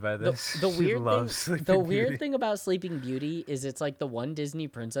offended by the, this. the She weird loves thing, Sleeping the Beauty. weird thing about Sleeping Beauty is it's like the one Disney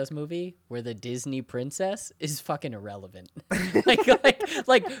princess movie where the Disney princess is fucking irrelevant. like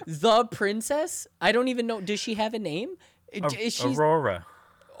the princess. I don't even know. Does she have a name? Is she Aurora.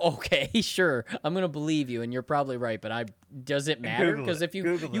 okay? Sure, I'm gonna believe you, and you're probably right. But does it matter? Google Because it, if you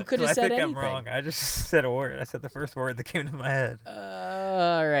Google you it. could So have said I think anything. I'm wrong. I just said a word. I said the first word that came to my head.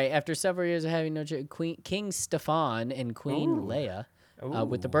 All right. After several years of having no King Stefan and Queen Ooh. Leia,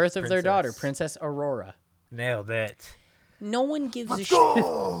 with the Ooh, birth of their daughter, princess. Princess Aurora. Nailed it. No one gives a shit.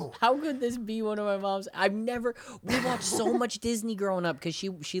 How could this be one of my mom's? We watched so much Disney growing up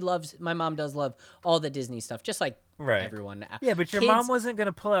because my mom does love all the Disney stuff, just like Right. everyone. Yeah, but your Kids- mom wasn't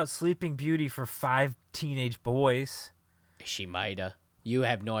gonna pull out Sleeping Beauty for 5 teenage boys. She mighta. You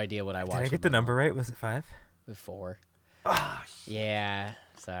have no idea what I watched. Did I get with the my number right? Was it 5? mom. 4. Ah, Yeah.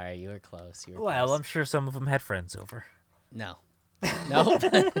 Sorry, you were close. well, close. I'm sure some of them had friends over. No. No.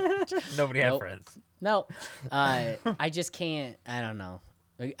 Nobody had Nope. friends. No, I just can't. I don't know.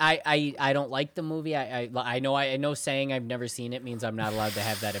 I don't like the movie. I know saying I've never seen it means I'm not allowed to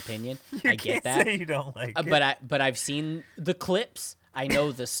have that opinion. I get Can't that. say you don't like it. But I've seen the clips. I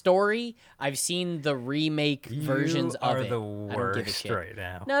know the story. I've seen the remake versions you of are it. the I don't give a worst shit. right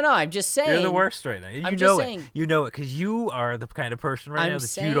now. No, I'm just saying. You're the worst right now. You I'm know just it. saying. You know it because you are the kind of person right I'm now that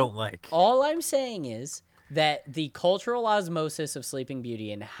saying- you don't like. All I'm saying is that the cultural osmosis of Sleeping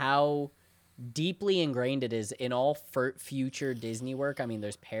Beauty and how deeply ingrained it is in all future Disney work. I mean,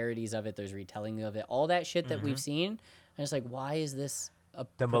 there's parodies of it, there's retelling of it, all that shit that we've seen. And it's like, why is this a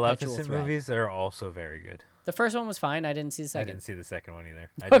The perpetual Maleficent threat? movies are also very good. The first one was fine. I didn't see the I second. didn't see the second one either.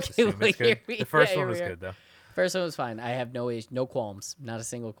 I Okay, just assume well, it's good. here we- The first yeah, one here was we are. good though. First one was fine. I have no qualms. Not a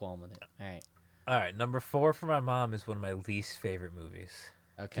single qualm with it. All right. All right, number 4 for my mom is one of my least favorite movies.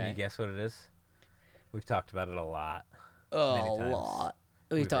 Can Okay. you guess what it is? We've talked about it a lot. A times. lot.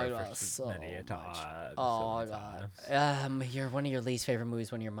 We We've talked about referenced it so many a much. time, Oh so many god. times. One of your least favorite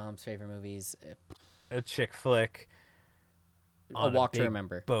movies. One of your mom's favorite movies. A chick flick. A on Walk to big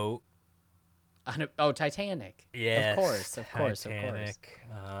Remember. Boat. Titanic. Yes, Of course. Titanic.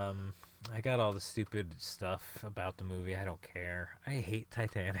 I got all the stupid stuff about the movie. I don't care. I hate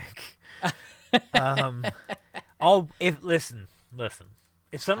Titanic. um, listen.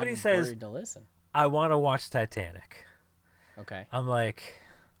 If somebody I'm says worried to listen. I want to watch Titanic, Okay. I'm like,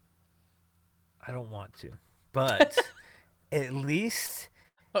 I don't want to, but at least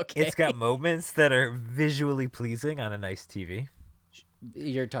Okay. it's got moments that are visually pleasing on a nice TV.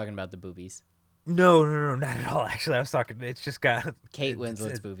 You're talking about the boobies. No, not at all. Actually, I was talking. It's just got Kate it's- Winslet's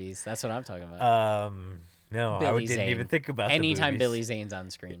it's- boobies. That's what I'm talking about. No, Billy didn't even Zane. think about the Anytime movies. Billy Zane's on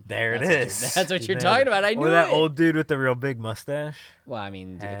screen. There it That's what is. That's what You you're nailed talking it. about. I knew Or that it. old dude with the real big mustache. Well, I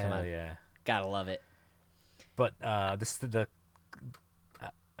mean, dude, come Hell on. yeah. Gotta love it. But I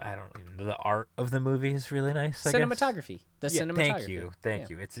don't even know, the art of the movie is really nice. I guess. Cinematography. The cinematography. Thank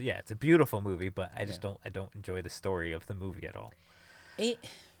you. It's a beautiful movie, but I just don't enjoy the story of the movie at all.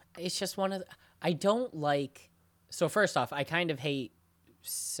 It's just one of the, I don't like. So first off, I kind of hate.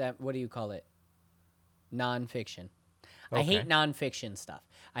 What do you call it? Nonfiction. I hate Okay. nonfiction stuff.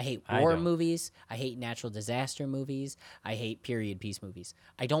 I hate I war don't. movies. I hate natural disaster movies. I hate period piece movies.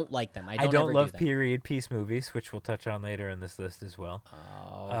 I don't like them. I I don't don't ever love do them. period piece movies, which we'll touch on later in this list as well.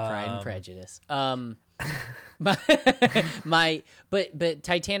 Oh, Pride and Um, Prejudice. But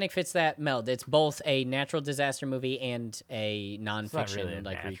Titanic fits that meld. It's both a natural disaster movie and a It's not nonfiction really a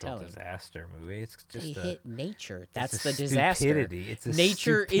like natural retelling. disaster movie. It's They just hit nature. it's That's a the disaster. stupidity. It's a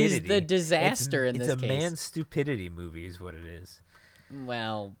Nature is stupidity. the disaster in it's this a case. man's stupidity movie is what it is.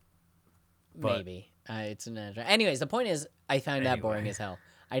 Well, But- maybe. It's an. Anyways, the point is, I find that boring Anyway. as hell.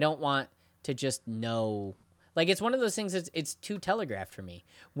 I don't want to just know. Like, it's one of those things. It's too telegraphed for me.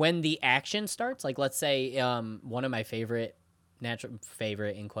 When the action starts, like let's say, one of my favorite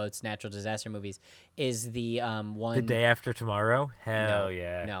in quotes natural disaster movies is the one. The Day After Tomorrow? No, Hell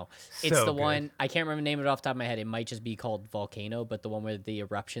yeah. No, it's So the good. one I can't remember the name of it off the top of my head. It might just be called Volcano, but the one where the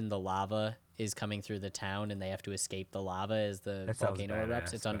eruption, the lava is coming through the town, and they have to escape the lava as the That sounds volcano erupts.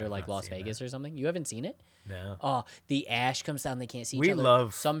 badass, It's but under I've like not Las seen Vegas or something. You haven't seen it? No. Oh, the ash comes down. They can't see each We other.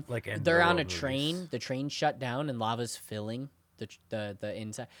 love, Some like, end they're on a world train. movies. The train shut down and lava's filling the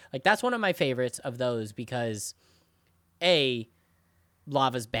inside. Like that's one of my favorites of those because,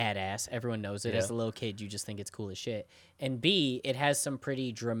 lava's badass. Everyone knows it. Yeah. As a little kid, you just think it's cool as shit. And B, it has some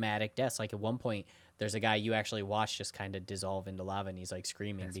pretty dramatic deaths. Like at one point, there's a guy you actually watch just kind of dissolve into lava, and he's like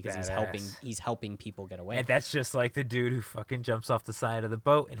screaming That's because badass. he's helping people get away. And that's just like the dude who fucking jumps off the side of the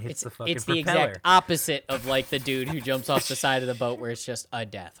boat and hits the fucking It's the propeller. exact opposite of like the dude who jumps off the side of the boat where it's just a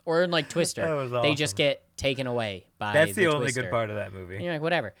death. Or in like Twister, That was they just awesome. get taken away by That's the only Twister. good part of that movie. And you're like,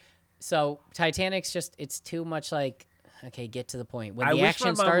 whatever. So Titanic's just it's too much like okay, get to the point. When I the wish my action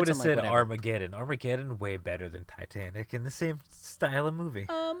mom starts, would have I'm like, said whatever. Armageddon. Armageddon way better than Titanic in the same style of movie.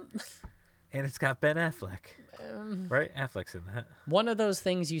 And it's got Ben Affleck. Right? Affleck's in that. One of those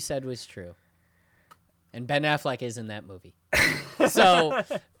things you said was true. And Ben Affleck is in that movie. So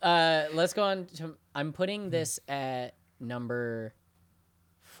let's go on to. I'm putting this at number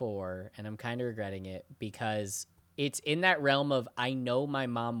 4, and I'm kind of regretting it because it's in that realm of I know my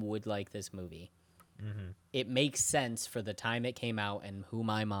mom would like this movie. Mm-hmm. It makes sense for the time it came out and who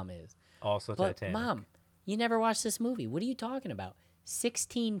my mom is. Also But Titanic. mom, you never watched this movie. What are you talking about?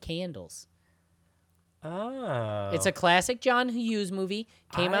 16 Candles. Oh. It's a classic John Hughes movie.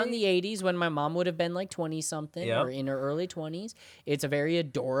 Came out in I- the 80s when my mom would have been like 20 something Yep. or in her early 20s. It's a very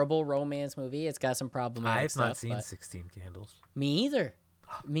adorable romance movie. It's got some problematic I've stuff. not seen but 16 Candles. me either.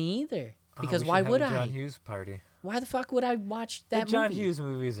 Me either. Because we why should have would a I? John Hughes party. Why the fuck would I watch that the John movie? Hughes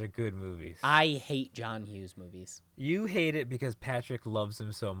movies are good movies. I hate John Hughes movies. You hate it because Patrick loves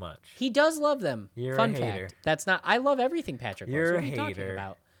him so much. He does love them. You're a Fun hater. fact. That's not. I love everything Patrick loves. You're What a are you talking hater.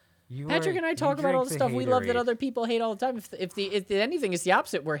 about? You Patrick are- and I you talk about all drink the stuff we love that haterade. other people hate all the time. If anything, it's the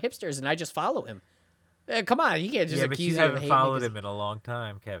opposite. We're hipsters, and I just follow him. Come on, you can't just Yeah, but accuse you me of haven't hating followed because him in a long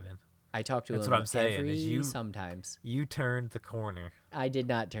time, Kevin. I talk to That's him what I'm saying, every is you- sometimes. You turned the corner. I did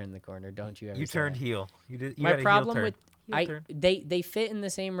not turn the corner. Don't you ever? You say turned that. heel. You did. You My got a heel problem turn. with Heel turn. they fit in the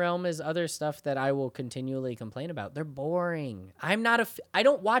same realm as other stuff that I will continually complain about. They're boring. I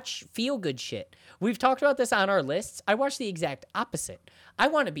don't watch feel good shit. We've talked about this on our lists. I watch the exact opposite. I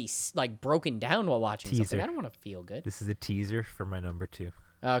want to be like broken down while watching something. Teaser. I don't want to feel good. This is a teaser for my number 2.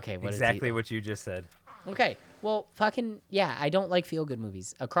 Okay, what is Exactly what you just said. Okay. Well, fucking yeah, I don't like feel good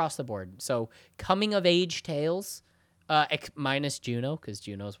movies across the board. So, coming of age tales, minus Juno, because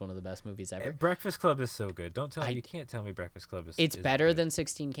Juno is one of the best movies ever. Breakfast Club is so good. Don't tell me. You can't tell me Breakfast Club is. It's is better good. than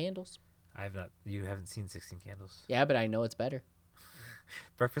 16 Candles. I've not. You haven't seen 16 Candles. Yeah, but I know it's better.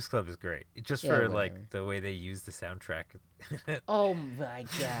 Breakfast Club is great. Just Yeah, for whatever. like the way they use the soundtrack. Oh my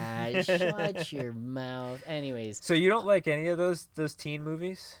gosh! Shut your mouth. Anyways, So you don't like any of those teen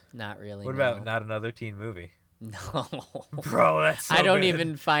movies? not really. What no. about not another teen movie? No. Bro, that's so I don't good.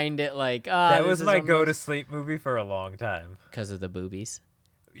 even find it like. That was my go-to-sleep movie for a long time. because of the boobies.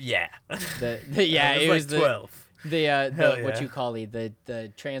 Yeah. Yeah, I was it was like 12. the Hell what yeah. you call it,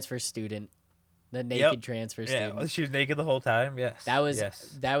 the transfer student, the naked transfer Yeah, student. she was naked the whole time. Yes. That was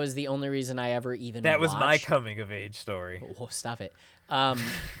yes. that was the only reason I ever even That was my watched. coming of age story. Oh, stop it.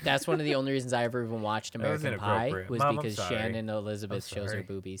 That's one of the only reasons I ever even watched was American Pie inappropriate. was Mom, I'm because sorry. Shannon Elizabeth shows her sorry.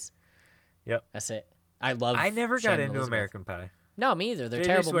 boobies. Yep. That's it. I love. I never got Shannon into Elizabeth. American Pie. No, me either. They're JJ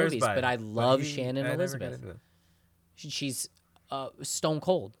terrible swears movies, by but it, I but love he- Shannon I never got Elizabeth. into it. She's stone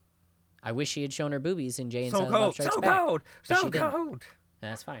cold. I wish she had shown her boobies in Jay and So Silent Bob cold. Strikes So Back. cold. but So she didn't. cold.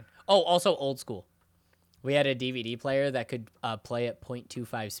 That's fine. Oh, also old school. We had a DVD player that could play at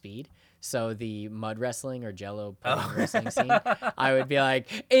 0.25 speed. So the mud wrestling or Jello pudding wrestling scene, I would be like,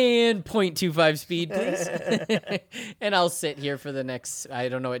 and 0.25 speed, please. And I'll sit here for the next, I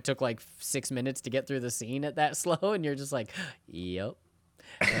don't know, it took like 6 minutes to get through the scene at that slow. And you're just like, yep.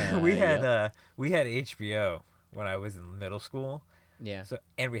 we yep. had HBO when I was in middle school. Yeah. So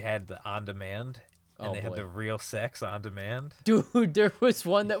and we had the on demand. And Oh, they had boy. the real sex on demand. Dude, there was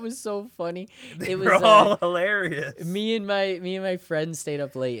one that was so funny. They It was were all hilarious. me and my friends stayed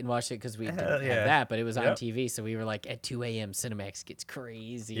up late and watched it because we didn't have yeah. that, but it was on Yep. TV. So we were like at 2 a.m. Cinemax gets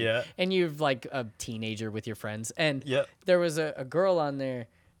crazy. Yeah. And you're like a teenager with your friends, and Yep. there was a girl on there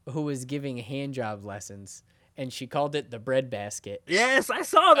who was giving hand job lessons, and she called it the bread basket. Yes, I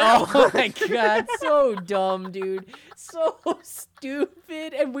saw that. Oh one. my god, so dumb, dude. So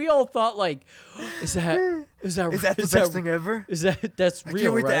stupid. And we all thought like, is that Is that the best thing ever? Is that's I real,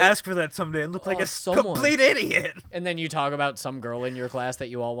 can't wait right? to ask for that someday and look like Oh, a someone. complete idiot. And then you talk about some girl in your class that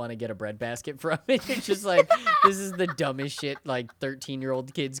you all want to get a bread basket from. And you're just like, this is the dumbest shit like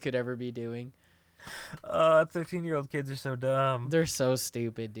 13-year-old kids could ever be doing. 13-year-old kids are so dumb. They're so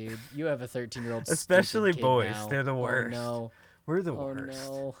stupid, dude. You have a 13-year-old stupid Especially kid boys. now. They're the worst. Oh no. We're the Oh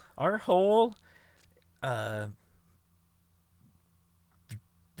worst. no. Our whole, I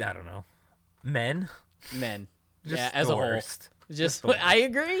don't know, men. Men. Just yeah, as the a whole. worst. Just the worst. I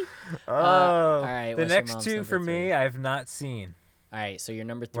agree. Oh, all right, the what's your next mom's two number for me, three? I've not seen. All right, so you're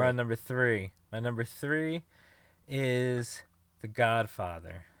number 3. We're on number 3. My number 3 is The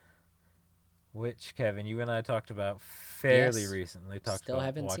Godfather, which Kevin, you and I talked about fairly Yes. recently. Talked Still about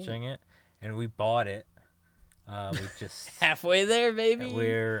haven't seen watching it, and we bought it. We just Halfway there, baby.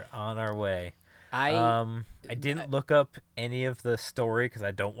 we're on our way. I I didn't look up any of the story because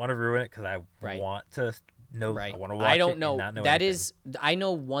I don't want to ruin it because I Right. want to know. right. I want to watch I it don't and know. not know That anything. is I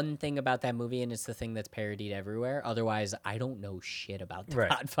know one thing about that movie, and it's the thing that's parodied everywhere. Otherwise, I don't know shit about The Right.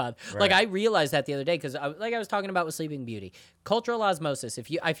 Godfather. Right. Like I realized that the other day because like I was talking about with Sleeping Beauty, cultural osmosis. If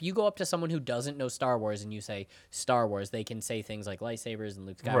you go up to someone who doesn't know Star Wars and you say Star Wars, they can say things like lightsabers and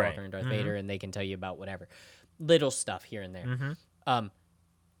Luke Skywalker Right. and Darth Vader, and they can tell you about whatever little stuff here and there. Mm-hmm.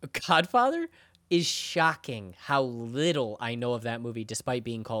 Godfather is shocking how little I know of that movie, despite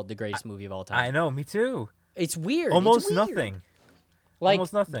being called the greatest movie of all time. I know, me too. It's weird. It's Almost weird. nothing. Like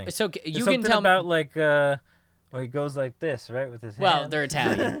Almost nothing. So There's you can something tell about like well, he goes like this, right, with his Well, hand. they're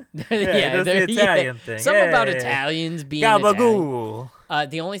Italian. he does the they're- Italian thing. Something about Yeah. Italians being Italian. Gabagool.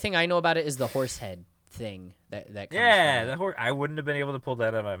 The only thing I know about it is the horse head thing that comes Yeah, from it. I wouldn't have been able to pull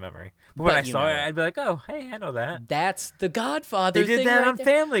that out of my memory. But when But I you saw know it, it. I'd be like, oh, hey, I know that. That's the Godfather They did thing that right on there.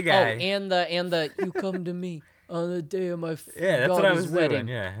 Family Guy. Oh, and the you come to me on the day of my Yeah, that's what I daughter's was wedding. doing.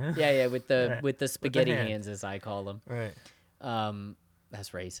 Yeah. Yeah, with the spaghetti hand. hands as I call them. Right.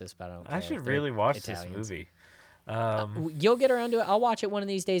 That's racist, but I don't care. I if should they're really watch Italians. this movie. You'll get around to it. I'll watch it one of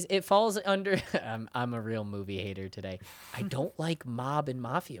these days. It falls under. I'm a real movie hater today. I don't like mob and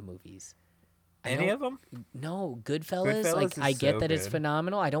mafia movies. Any of them? No, Goodfellas. Like Goodfellas I is get so that it's good.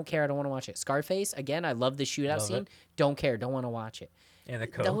 phenomenal. I don't care. I don't want to watch it. Scarface. Again, I love the shootout Love scene. it. Don't care. Don't want to watch it. And the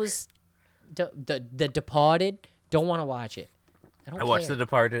Coke. Those, the Departed. Don't want to watch it. I don't I watch care. The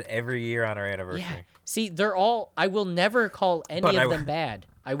Departed every year on our anniversary. Yeah. See, they're all. I will never call any But of I- them bad.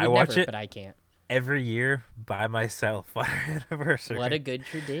 I would watch never, it but I can't. Every year by myself on our anniversary. What a good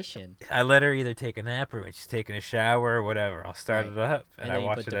tradition. I let her either take a nap or when she's taking a shower or whatever. I'll start Right. it up and, And I then you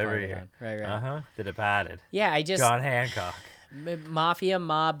watch put it every Departed year. on. Right, right. Uh huh. The Departed. Yeah, I just John Hancock. mafia,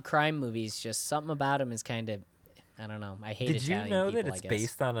 mob, crime movies. Just something about them is kind of. I don't know. I hate Did you Italian know people, that it's I guess.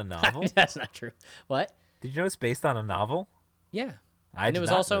 based on a novel? That's not true. What? Did you know it's based on a novel? Yeah. I And did it was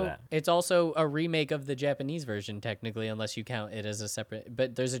not know also that. it's also a remake of the Japanese version technically, unless you count it as a separate.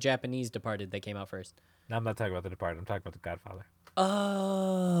 But there's a Japanese Departed that came out first. No, I'm not talking about The Departed. I'm talking about The Godfather.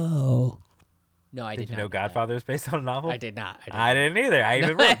 Oh. No, I did, Did you not know that. Godfather is based on a novel? I did not. I didn't either. I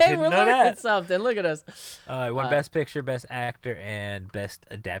even Hey, didn't we're know learning that. something. Look at us. It won Best Picture, Best Actor, and Best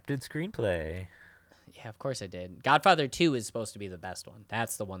Adapted Screenplay. Yeah, of course I did. Godfather 2 is supposed to be the best one.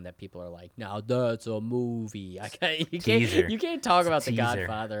 That's the one that people are like, no, that's a movie. Teaser. You can't talk about The teaser.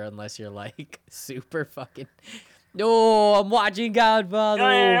 Godfather unless you're like super fucking. No, I'm watching Godfather.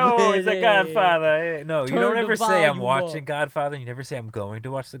 Oh, it's a baby." Godfather. No, you Turn don't the ever say I'm volume watching up. Godfather. You never say I'm going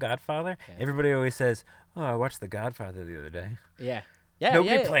to watch The Godfather. Everybody always says, "Oh, I watched The Godfather the other day." Yeah. Yeah.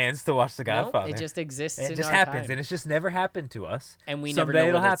 Nobody yeah. plans to watch The No, Godfather. it just exists It in just our happens, time. and it's just never happened to us. And we Someday never know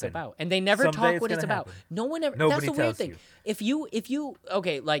it'll what it's happen. about. And they never Someday talk it's what it's gonna about. happen. No one ever. Nobody that's the weird tells thing. you. If you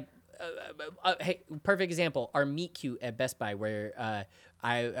okay, like, hey, perfect example. Our meet cute at Best Buy, where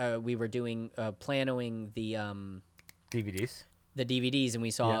we were doing planoing DVDs. the DVDs, and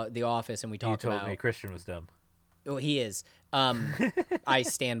we saw Yeah. The Office, and we You talked told about. me Christian was dumb. Oh, he is. I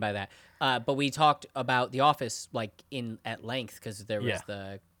stand by that. But we talked about The Office like at length because there was Yeah.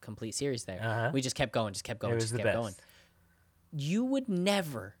 the complete series there. Uh-huh. We just kept going, just kept going, It was just the kept best. going. You would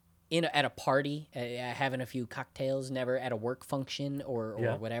never at a party, having a few cocktails, never at a work function or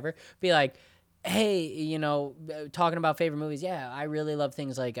Yeah. whatever, be like, hey, talking about favorite movies. Yeah, I really love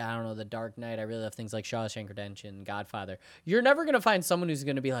things like, I don't know, The Dark Knight. I really love things like Shawshank Redemption, Godfather. You're never going to find someone who's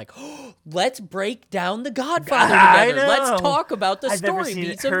going to be like, oh, let's break down The Godfather I together. Let's know. talk about the I've never story seen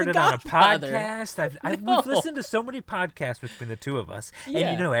beats it, of heard The it on a Godfather. podcast. No. We've listened to so many podcasts between the two of us, Yeah.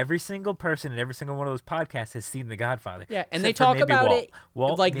 and every single person in every single one of those podcasts has seen The Godfather. Yeah, and they except for talk maybe about Walt. it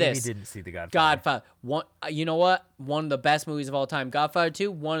Walt like maybe this. didn't see The Godfather. Godfather. You know what? One of the best movies of all time. Godfather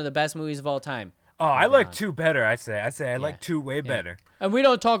 2, one of the best movies of all time. Oh, I Moving like on. 2 better. I say I like 2 way better. And we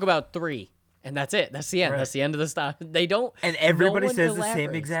don't talk about 3. And that's it. That's the end. Right. That's the end of the stuff. They don't. And everybody one says the same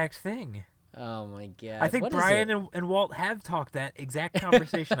elaborates. exact thing. Oh my god. I think What is Brian it? and Walt have talked that exact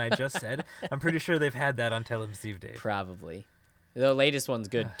conversation I just said. I'm pretty sure they've had that on Tell 'em Steve Dave. Probably. The latest one's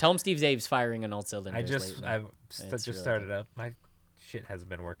good. Tell him Steve Dave's firing on all cylinders. I just lately. just really started up. My shit hasn't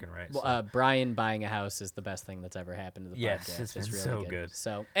been working right. Well, so. Brian buying a house is the best thing that's ever happened to the Yes, podcast. it's been really so good.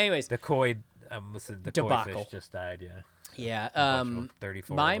 So, anyways, The koi, the koi Debacle. fish just died. Yeah. yeah. Unfortunately,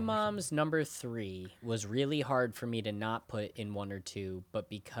 34 My of them or mom's number 3 was really hard for me to not put in 1 or 2, but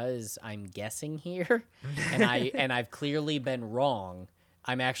because I'm guessing here, and I've clearly been wrong,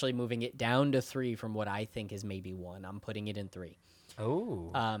 I'm actually moving it down to 3 from what I think is maybe 1. I'm putting it in 3.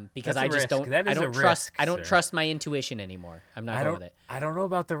 Oh. Because That's a I just risk. don't. That I is a don't trust. risk, I don't sir. trust my intuition anymore. I'm not I going don't. with it. I don't know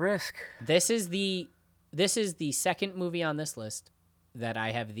about the risk. This is the second movie on this list that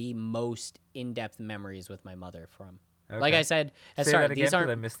I have the most in-depth memories with my mother from. Like Okay. I said, Say sorry, that again, these 'cause I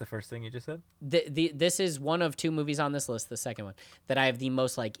aren't. missed the first thing you just said. This is one of 2 movies on this list, the second one, that I have the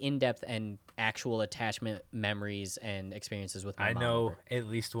most like in-depth and actual attachment memories and experiences with my I mom know over. at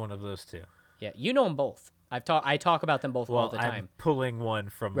least one of those 2. Yeah, you know them both. I talk about them both all Well, the I'm time. pulling one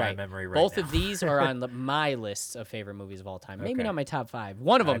from my Right. memory right Both now. of these are on my lists of favorite movies of all time. Maybe Okay. not my top 5.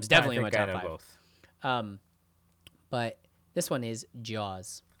 One of them is definitely in my think I top know 5. both. But this one is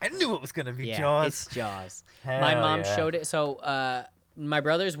Jaws. I knew it was gonna be Yeah, Jaws. it's Jaws. My Hell mom yeah. showed it. So my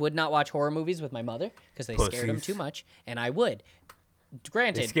brothers would not watch horror movies with my mother because they scared them Pussies. too much, and I would.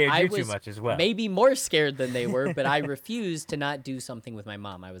 Granted, scared I you too was much as well. maybe more scared than they were, but I refused to not do something with my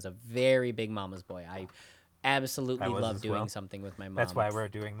mom. I was a very big mama's boy. I absolutely I was love as doing well. something with my mom. That's why we're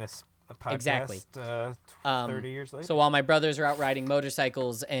doing this podcast. Exactly. 30 years later. So while my brothers are out riding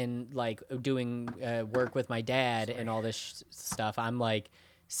motorcycles and like doing work with my dad and all this stuff, I'm like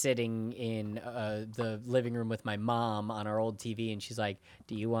sitting in the living room with my mom on our old TV, and she's like,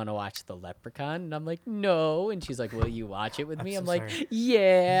 "Do you want to watch The Leprechaun?" And I'm like, "No." And she's like, "Will you watch it with me?" so I'm like, sorry.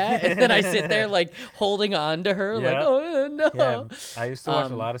 "Yeah." And then I sit there like holding on to her, like, Yeah. "Oh no." yeah, I used to watch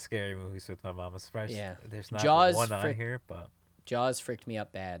a Um, lot of scary movies with my mom. I'm surprised yeah. there's not Jaws one on frick- here, but Jaws freaked me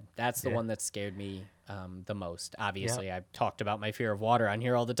up bad. That's the Yeah. one that scared me the most. Obviously, I've talked about my fear of water on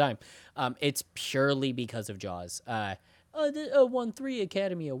here all the time. It's purely because of Jaws. Won 3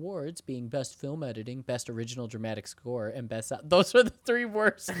 Academy Awards, being Best Film Editing, Best Original Dramatic Score, and Best. Those are the 3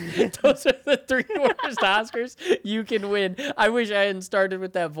 worst. Those are the 3 worst Oscars you can win. I wish I hadn't started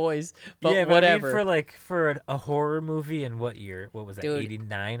with that voice, but yeah, but whatever. I mean, for a horror movie in what year? What was that? Dude.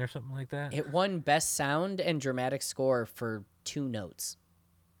 89 or something like that. It won Best Sound and Dramatic Score for 2 notes.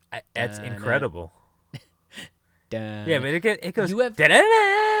 That's Dun-dun. incredible. Dun. Yeah, but it goes. You have- da-da-da!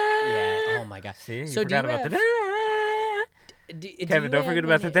 Yeah. Oh my god. See, you So do forgot you about have- the. da-da-da! Do Kevin, you don't forget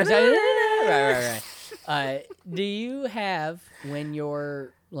have about the any- right. Do you have, when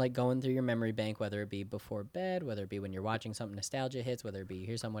you're like going through your memory bank, whether it be before bed, whether it be when you're watching something, nostalgia hits, whether it be you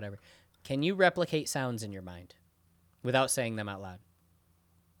hear something, whatever, can you replicate sounds in your mind? without saying them out loud?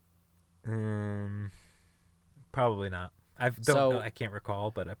 Probably not. I don't So- know. I can't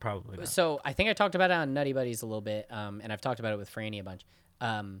recall, but I probably not. So I think I talked about it on Nutty Buddies a little bit, and I've talked about it with Franny a bunch.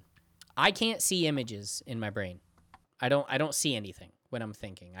 I can't see images in my brain. I don't see anything when I'm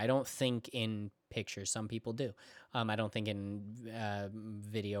thinking. I don't think in pictures. Some people do. I don't think in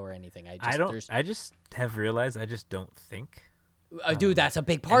video or anything. I don't. I just have realized I just don't think. Dude, that's a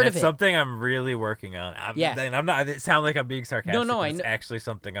big And part of that's it. something I'm really working on. Yeah. And I'm not. It sounds like I'm being sarcastic. no, but I it's know- actually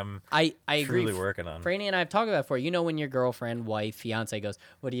something I'm I agree. truly working on. Franny and I have talked about it before. You know, when your girlfriend, wife, fiance goes,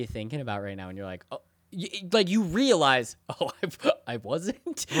 "What are you thinking about right now?" And you're like, "Oh." Like you realize, I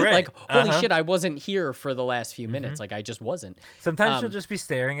wasn't. Right. Like holy Uh-huh. shit, I wasn't here for the last few minutes. Like I just wasn't. Sometimes you'll Um, just be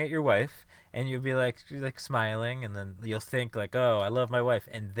staring at your wife, and you'll be like, you're like smiling, and then you'll think like, "Oh, I love my wife,"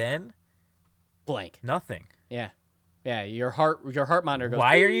 and then Blank. nothing. Yeah, yeah. Your heart monitor goes.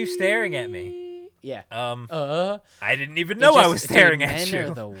 Why are you staring at me? Yeah. I didn't even It know I just- was dude, staring at men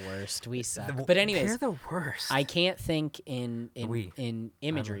you. are the worst. We suck. The- But anyways, they're the worst. I can't think in We.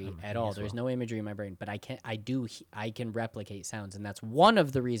 imagery I'm at me all. as There's well. no imagery in my brain, but I can replicate sounds, and that's one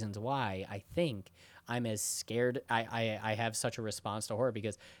of the reasons why I think I'm as scared. I have such a response to horror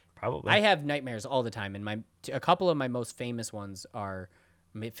because Probably. I have nightmares all the time, and a couple of my most famous ones are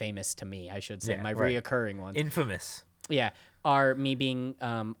famous to me. I should say Yeah, my right. reoccurring ones. Infamous. Yeah, are me being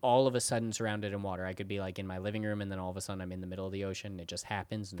all of a sudden surrounded in water. I could be like in my living room, and then all of a sudden I'm in the middle of the ocean. It just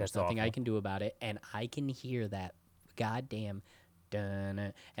happens, and there's That's nothing I awful. can do about it. And I can hear that goddamn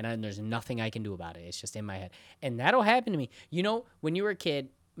dun, and then there's nothing I can do about it. It's just in my head, and that'll happen to me. You know, when you were a kid,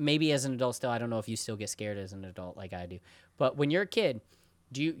 maybe as an adult still, I don't know if you still get scared as an adult like I do, but when you're a kid.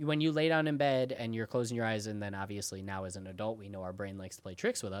 When you lay down in bed and you're closing your eyes, and then obviously now as an adult we know our brain likes to play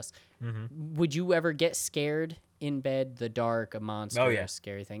tricks with us. Would you ever get scared in bed, the dark, a monster, Oh, yeah. a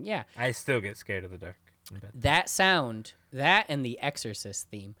scary thing? Yeah, I still get scared of the dark. in bed. that sound, that and the Exorcist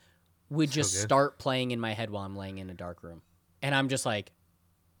theme would So just good. start playing in my head while I'm laying in a dark room, and I'm just like,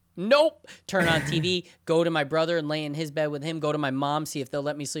 nope. Turn on TV, go to my brother and lay in his bed with him. Go to my mom, see if they'll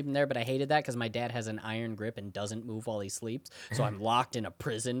let me sleep in there. But I hated that because my dad has an iron grip and doesn't move while he sleeps. So I'm locked in a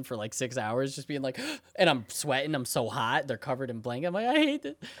prison for like 6 hours, just being like, and I'm sweating. I'm so hot. They're covered in blanket. I'm like, I hate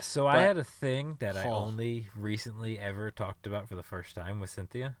this. So I But- had a thing that I Oh. only recently ever talked about for the first time with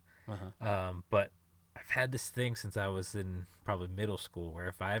Cynthia. Uh-huh. But I've had this thing since I was in probably middle school, where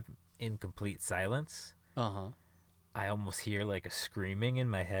if I'm in complete silence, Uh-huh. I almost hear like a screaming in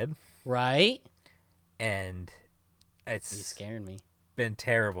my head, Right? and You it's scaring me. been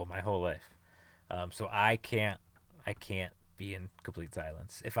terrible my whole life. So I can't be in complete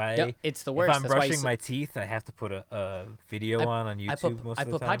silence. If it's the if worst. I'm That's why you brushing s- my teeth, I have to put a video on YouTube. most I of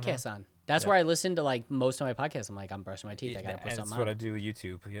the put time now. podcasts on. That's Yeah. where I listen to like most of my podcasts. I'm like, I'm brushing my teeth. I gotta And put that's something what I on. do with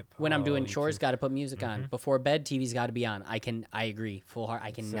YouTube. Yep. When I'm all doing chores, YouTube. got to put music on. Before bed, TV's got to be on. I agree, full heart. I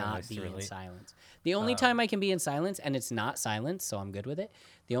So cannot nice to be in relate. silence. The only time I can be in silence, and it's not silence, so I'm good with it.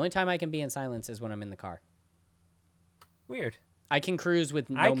 The only time I can be in silence is when I'm in the car. Weird. I can cruise with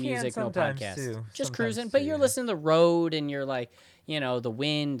I no can music, no sometimes podcast. too. Just Sometimes cruising, but too, you're yeah. listening to the road, and you're like, the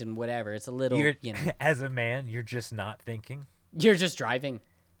wind and whatever. It's a little, You're you know, as a man, you're just not thinking. you're just driving.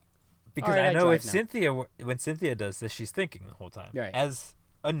 Because Alright, I I know if drive when Cynthia does this, she's thinking the whole time. Right. As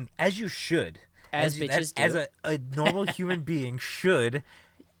you should. As bitches as do. a normal human being should.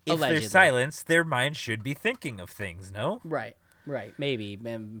 If Allegedly. there's silence, their mind should be thinking of things. No, Right, maybe,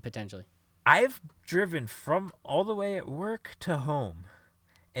 potentially. I've driven from all the way at work to home,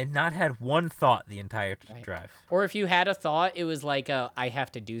 and not had one thought the entire drive. Or if you had a thought, it was like I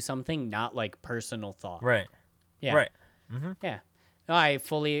have to do something, not like personal thought. Right. Yeah. Right. Yeah. No, I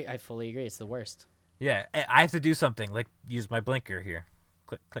fully agree. It's the worst. Yeah. I have to do something, like use my blinker here.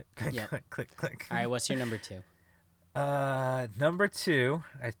 Click, click, click, Yeah. click, click, click. All right, what's your number 2? Number 2.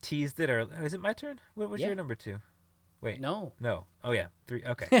 I teased it earlier. Is it my turn? What was Yeah. your number 2? Wait. No. No. Oh yeah. 3.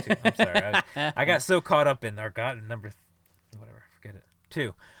 Okay. 2. I'm sorry. I got so caught up in whatever. Forget it.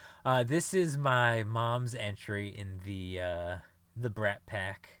 2. This is my mom's entry in the Brat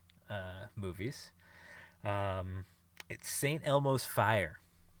Pack movies. It's St. Elmo's Fire.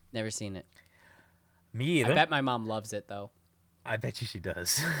 Never seen it. Me either. I bet my mom loves it though. I bet you she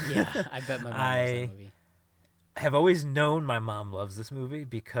does. Yeah, I bet my mom loves that movie. have always known my mom loves this movie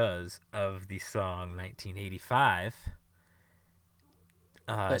because of the song 1985.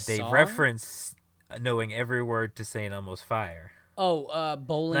 The They song? reference knowing every word to St. Elmo's Fire. Oh,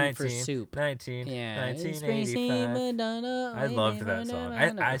 Bowling for Soup. 1985. I loved that song.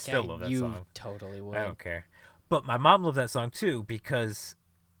 I still love that you song. totally would. I don't care. But my mom loved that song too because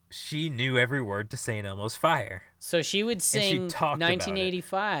she knew every word to St. Elmo's Fire. So she would she sing talked about it.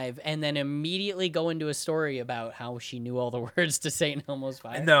 1985 and then immediately go into a story about how she knew all the words to St. Elmo's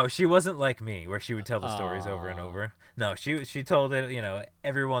Fire. No, she wasn't like me, where she would tell the stories over and over. No, she told it,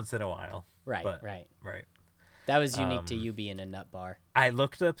 every once in a while. Right, But- right. Right. That was unique to you being a nut bar. I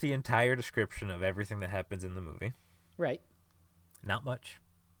looked up the entire description of everything that happens in the movie. Right. Not much.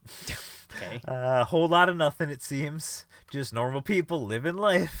 Okay. A whole lot of nothing, it seems. Just normal people living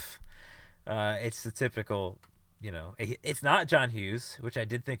life. It's the typical, it's not John Hughes, which I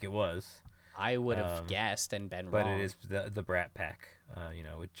did think it was, I would have guessed and been but wrong. it is the Brat Pack,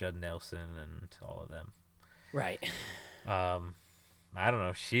 with Judd Nelson and all of them. Right. I don't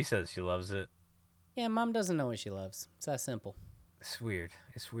know. She says she loves it. Yeah, Mom doesn't know what she loves. It's that simple. It's weird.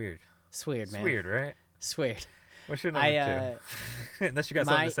 It's weird. It's weird, It's man. weird, right? It's weird. What's your number two? Unless you got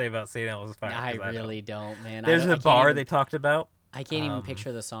something my- to say about St. Elmo's Fire. I 'cause really don't, man. There's I a bar can't they even, talked about. I can't even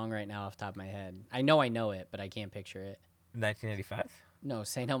picture the song right now off the top of my head. I know it, but I can't picture it. 1985. No,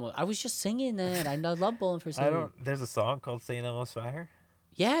 St. Elmo. I was just singing that. I love Bowling for I St. don't. There's a song called St. Elmo's Fire.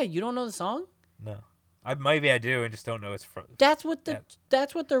 Yeah, you don't know the song? No, maybe I do. I just don't know it's from. That's what Yeah.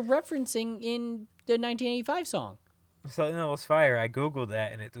 that's what they're referencing in the 1985 song. St. Elmo's Fire. I googled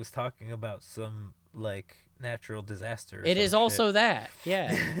that and it was talking about some natural disaster. or It some is shit. also that.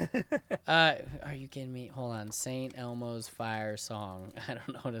 Yeah. Are you kidding me? Hold on. St. Elmo's Fire song. I don't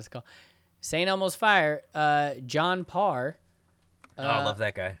know what it's called. St. Elmo's Fire. John Parr. Oh, I love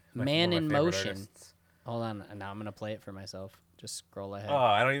that guy. Man One of in my favorite Motion. artists. Hold on. Now I'm gonna play it for myself. Just scroll ahead. Oh,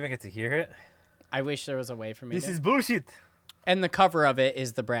 I don't even get to hear it. I wish there was a way for me. This to... is bullshit. And the cover of it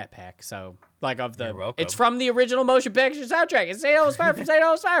is the Brat Pack. So of the. You're welcome. It's from the original motion picture soundtrack. It's St. Elmo's Fire from St.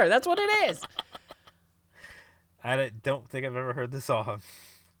 Elmo's Fire. That's what it is. I don't think I've ever heard the song.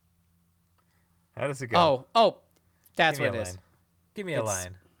 How does it go? Oh, that's Give me what a it is. line. Give me a It's-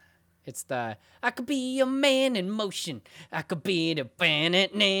 line. It's the I could be a man in motion. I could be the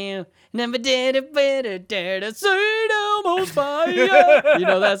planet now. Never did it better. Dare to St. Elmo's Fire. You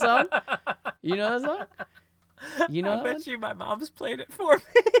know that song? You know that song? You know I that one? bet you my mom's played it for me.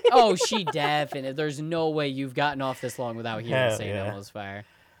 Oh, she definitely. There's no way you've gotten off this long without hearing Hell St. yeah. Elmo's Fire.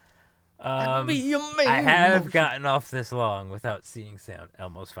 Be a man I in have motion. gotten off this long without seeing St.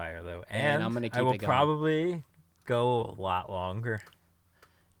 Elmo's Fire though, and I'm gonna I keep will it going. probably go a lot longer.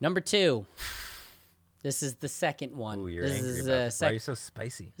 Number 2. This is the second one. Ooh, you're this angry is about the this. Why are you so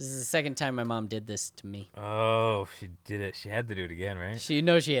spicy? This is the second time my mom did this to me. Oh, she did it. She had to do it again, right? She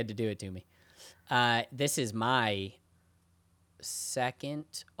she had to do it to me. This is my second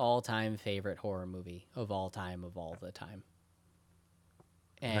all-time favorite horror movie of all time of all the time.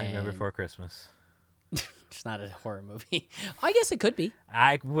 Nightmare And Before Christmas. it's not a horror movie. I guess it could be.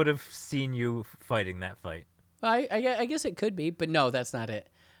 I would have seen you fighting that fight. I guess it could be, but no, that's not it.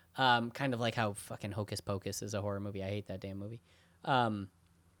 Kind of like how fucking Hocus Pocus is a horror movie. I hate that damn movie.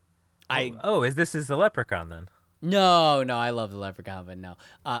 Is this the Leprechaun then? No, I love the Leprechaun, but no.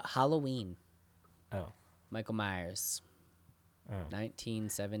 Halloween. Oh. Michael Myers. Oh.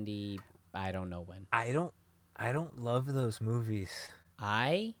 1970. I don't know when. I don't love those movies.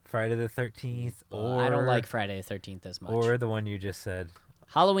 I Friday the 13th or I don't like Friday the 13th as much. or the one you just said.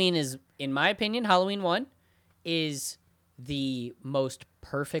 Halloween is, in my opinion, Halloween 1 is the most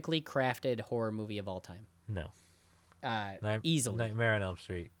perfectly crafted horror movie of all time. No. Easily. Nightmare on Elm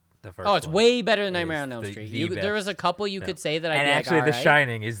Street. The first Oh, it's one. way better than is Nightmare on Elm the- Street. the You, there was a best. couple you could say that I And like, actually, The "Alright."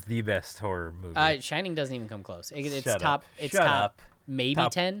 Shining is the best horror movie. Shining doesn't even come close. It's Shut top. up. It's Shut top. up. Maybe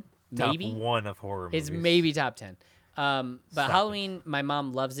Top- 10. Top Maybe one of horror movies. it's maybe top 10. But Stop it. Halloween, my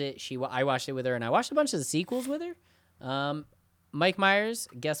mom loves it. I watched it with her, and I watched a bunch of the sequels with her. Mike Myers,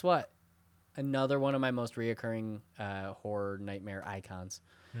 guess what? Another one of my most reoccurring horror nightmare icons.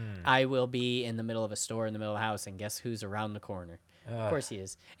 I will be in the middle of a store in the middle of a house, and guess who's around the corner? Of course he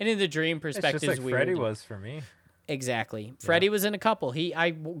is. And in the dream It's perspective, just like weird. Freddy was for me. Exactly. Freddy was in a couple. I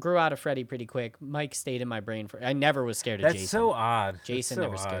grew out of Freddy pretty quick. Mike stayed in my brain for. I never was scared of That's Jason. so odd. That's Jason so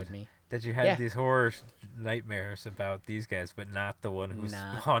never scared odd me. That you had Yeah. these horror nightmares about these guys, but not the one who's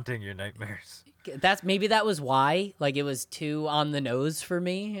Nah. haunting your nightmares. Maybe that was why. Like it was too on the nose for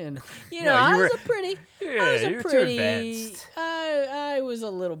me, and you know No, you I was were- a pretty. Yeah, I was you a were too pretty. advanced. I was a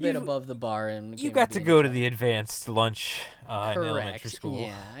little bit You- above the bar, and You got to go to the advanced lunch in elementary correct. school.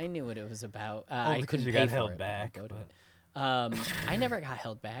 Yeah, I knew what it was about. Only I 'cause couldn't you pay got for held it, but I'd back, go to but- it. I never got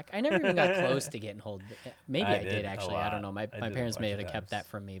held back. I never even got close to getting held. Maybe I I did did a actually. I don't lot. know. My I did a parents may bunch have of kept that times.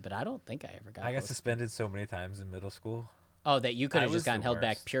 from me, but I don't think I ever got. I got close. suspended so many times in middle school. Oh, that you could I have was just gotten the held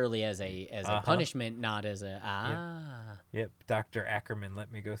back worst. purely as a Uh-huh. punishment, not as a Yep, Dr. Ackerman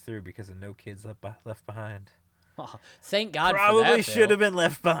let me go through because of no kids left behind. Oh, thank God for Probably that, should Bill. have been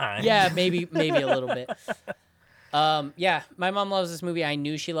left behind. Yeah, maybe a little bit. Yeah, my mom loves this movie. I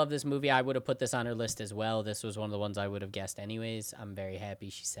knew she loved this movie. I would have put this on her list as well. This was one of the ones I would have guessed anyways. I'm very happy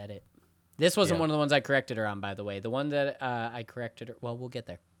she said it. This wasn't Yeah. one of the ones I corrected her on, by the way. The one that I corrected her. Well, we'll get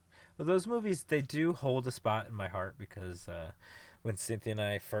there. Well, those movies, they do hold a spot in my heart because when Cynthia and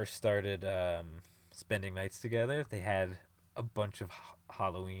I first started spending nights together, they had a bunch of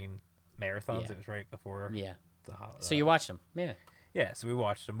Halloween marathons. Yeah. It was right before Yeah. the So you watched them? Yeah. Yeah, so we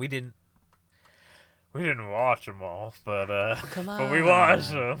watched them. We didn't watch them all, but Come but we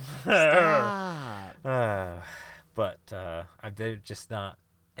watched on. them. Stop. They're just not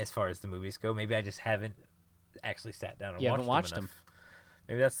as far as the movies go. Maybe I just haven't actually sat down and You haven't watched enough. them.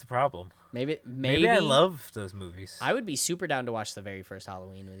 Maybe that's the problem. Maybe Maybe I love those movies. I would be super down to watch the very first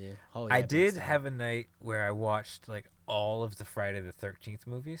Halloween with you. Oh, yeah, I big did style. have a night where I watched like all of the Friday the 13th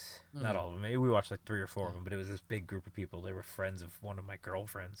movies. Not all of them. Maybe we watched like 3 or 4 of them, but it was this big group of people. They were friends of one of my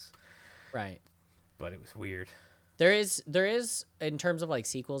girlfriends, Right. but it was weird. There is in terms of like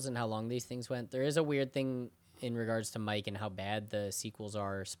sequels and how long these things went. There is a weird thing in regards to Mike and how bad the sequels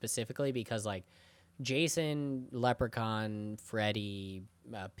are specifically because like Jason, Leprechaun, Freddy,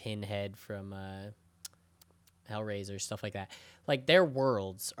 Pinhead from Hellraiser, stuff like that. Like their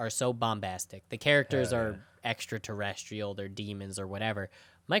worlds are so bombastic. The characters Hell are extraterrestrial, they're demons or whatever.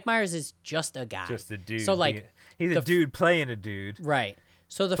 Mike Myers is just a guy. Just a dude. So like he's the a dude playing a dude. right.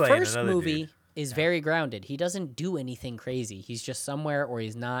 So the Playing first another movie dude. is very grounded. He doesn't do anything crazy. He's just somewhere or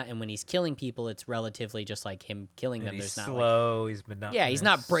he's not. And when he's killing people, it's relatively just like him killing And them. he's There's not like slow. He's monotonous. yeah, he's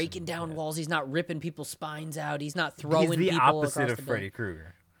not breaking and- down yeah. walls. He's not ripping people's spines out. He's not throwing He's the people opposite across of the Freddy building.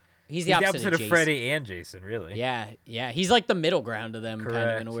 Krueger. He's the opposite, of Jason. Freddy and Jason, really. Yeah, yeah. He's like the middle ground of them, kind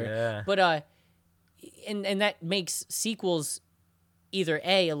of in a Correct, weird. yeah. But and that makes sequels either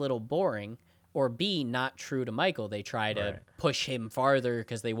a little boring or B not true to Michael. They try to Right. push him farther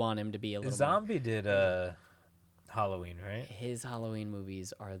because they want him to be a little. More. Zombie did Halloween, right? His Halloween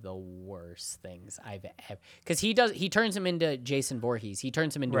movies are the worst things I've ever. Because he turns him into Jason Voorhees. He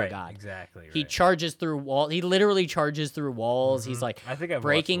turns him into a Right, god. exactly. He right. charges through wall. He literally charges through walls. He's like I think I've watched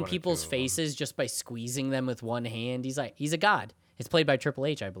breaking one or two people's of them. faces just by squeezing them with one hand. He's a god. It's played by Triple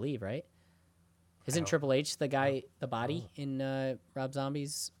H, I believe, right? Isn't don't- Triple H the guy, the body in Rob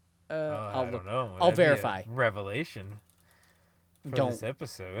Zombie's? I I'll don't look. know. I'll That'd be a verify. revelation for Don't. this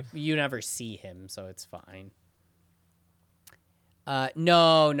episode. You never see him, so it's fine.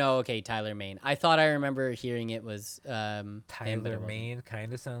 No, okay, Tyler Maine. I thought I remember hearing it was him, but it Tyler wasn't. Maine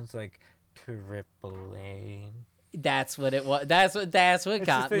kind of sounds like Triple A. That's what it was. That's what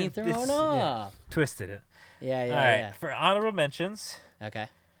got just me a- thrown it's- yeah. off. Twisted it. Yeah, All right. For honorable mentions, Okay.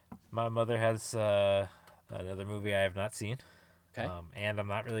 my mother has another movie I have not seen. Okay. And I'm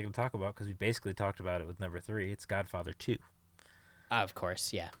not really going to talk about because we basically talked about it with number 3. It's Godfather 2. Of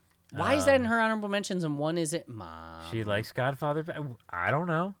course, yeah. Why is that in her honorable mentions and one isn't? Mom. She likes Godfather. I don't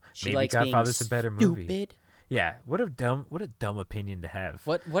know. She Maybe likes Godfather's being a better movie. stupid. Yeah. What a dumb opinion to have.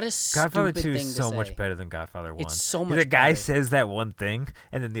 What a Godfather stupid 2 thing is to so say. much better than Godfather 1. It's so 'Cause much the guy better. says that one thing,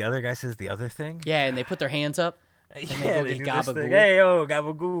 and then the other guy says the other thing. Yeah, and they put their hands up. Yeah, go they get do this thing. gabagool. Hey, yo,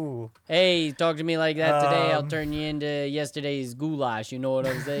 gabagool. Hey, talk to me like that today. I'll Um, turn you into yesterday's goulash. You know what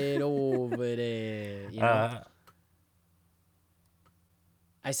I'm saying? Over there. You know?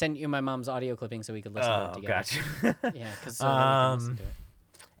 I sent you my mom's audio clipping so we could listen to it Oh, together. gotcha. Yeah, because so that we can listen Um, to it.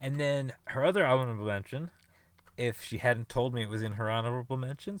 And then her other honorable mention, if she hadn't told me it was in her honorable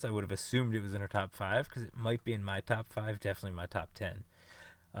mentions, I would have assumed it was in her top 5 because it might be in my top 5, definitely my top 10.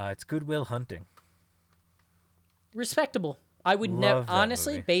 It's Good Will Hunting. Respectable. I would never, Love that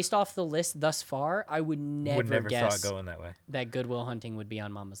honestly, movie. based off the list thus far, I would never, Saw guess it going that way. that Good Will Hunting would be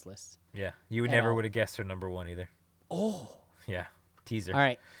on Mama's list. Yeah, you would At never all. would have guessed her number 1 either. Oh. Yeah, teaser. All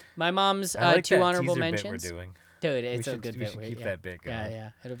right. My mom's I like 2 that honorable teaser mentions. bit we're doing. Dude, it's a should- good we bit. should Wait, keep yeah. that bit Yeah, going. yeah.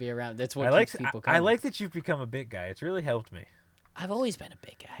 It'll be around. That's what I like keeps people I coming. like that you've become a big guy. It's really helped me. I've always been a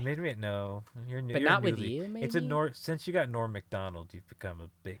big guy. Maybe no, you're But you're not with newly- you, It's a maybe? since you got Norm Macdonald, you've become a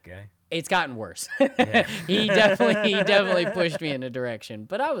big guy. It's gotten worse. he definitely pushed me in a direction,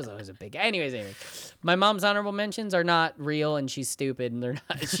 but I was always a big guy. Anyways, my mom's honorable mentions are not real, and she's stupid, and they're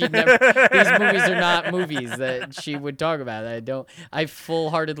not. She never. These movies are not movies that she would talk about. I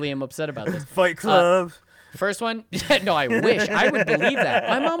full-heartedly am upset about this. Fight Club. First one, no, I wish I would believe that.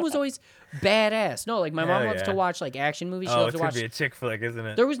 My mom was always badass. No, like my mom Hell loves to yeah. watch like action movies. She Oh, loves it's to gonna watch. be a chick flick, isn't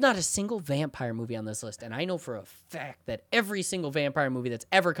it? There was not a single vampire movie on this list, and I know for a fact that every single vampire movie that's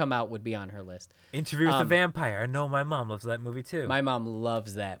ever come out would be on her list. Interview with the Vampire. I know my mom loves that movie too. My mom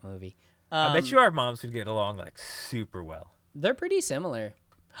loves that movie. I bet you our moms would get along like super well. They're pretty similar.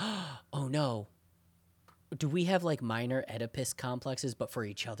 Oh no. Do we have like minor Oedipus complexes, but for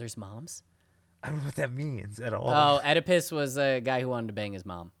each other's moms? I don't know what that means at all. Oh, Oedipus was a guy who wanted to bang his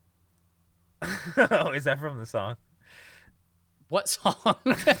mom. Oh, is that from the song? What song?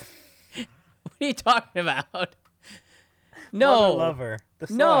 What are you talking about? Lover, No. Lover. The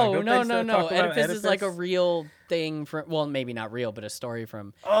song. No, Don't no, they no, still no. talk about Oedipus is like a Oedipus? real thing from, well, maybe not real, but a story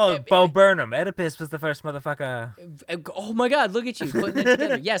from. Oh, Bo Burnham. Oedipus was the first motherfucker. Oh my God, look at you putting it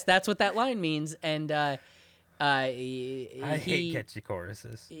together. Yes, that's what that line means. And I hate catchy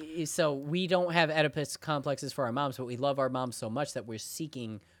choruses. So we don't have Oedipus complexes for our moms, but we love our moms so much that we're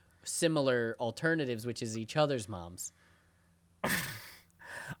seeking similar alternatives, which is each other's moms.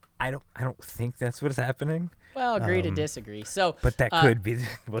 I don't think that's what's happening. Well, agree to disagree. So, But that could be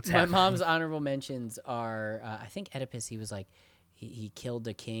what's my happening. mom's honorable mentions are, I think Oedipus. He was like, he killed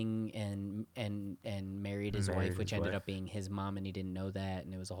a king and married his Married wife, which his ended wife. up being his mom, and he didn't know that,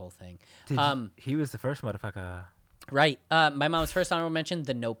 and it was a whole thing. He was the first motherfucker. Right. My mom's first honorable mention,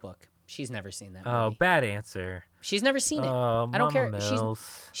 The Notebook. She's never seen that movie. Oh, bad answer. She's never seen it. Oh, I don't care. Mama She's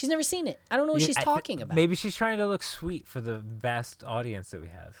Mills. she's never seen it. I don't know what Yeah, she's I thi- talking about. Maybe she's trying to look sweet for the vast audience that we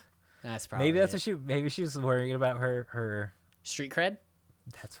have. That's probably Maybe that's it. what she. Maybe she's worrying about her. Street cred.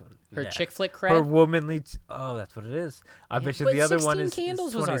 That's what. Her yeah. chick flick cred. Her womanly. Oh, that's what it is. I bet you but the other one 16 is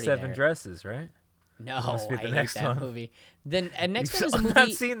Candles was already 27 there. dresses, right? No, must be I the hate next that one. movie. Then and next one is a I've movie. not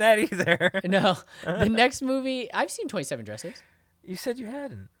seen that either. No, the next movie I've seen 27 Dresses. You said you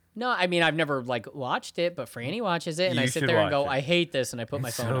hadn't. No, I mean I've never like watched it, but Franny watches it, and I You sit should there and go, watch it. I hate this, and I put my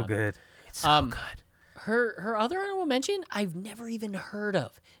It's phone so on. good. It's so Um, good. Her other honorable mention I've never even heard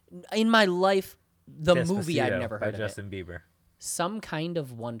of in my life. The movie I've Despacito never by heard of. It. Justin Bieber. Some Kind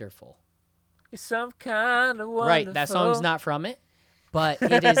of Wonderful. It's some kind of wonderful. Right, that song's not from it, but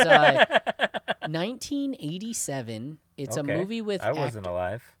it is 1987. It's a Okay. movie with I wasn't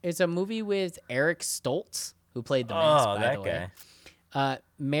alive. It's a movie with Eric Stoltz, who played the mask, Oh, by that the way. guy.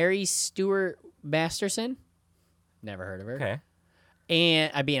 Mary Stuart Masterson. Never heard of her. Okay.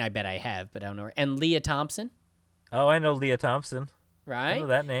 And I mean, I bet I have, but I don't know her. And Leah Thompson, Oh, I know Leah Thompson. I right? know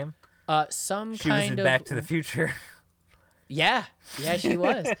that name. Some She was kind in of Back to the Future. yeah, she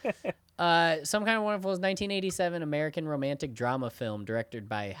was. Some Kind of Wonderful is 1987 American romantic drama film directed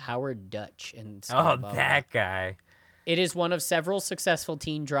by Howard Dutch and Oh, starring Bob that guy. It is one of several successful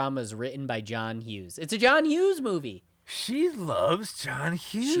teen dramas written by John Hughes. It's a John Hughes movie. She loves John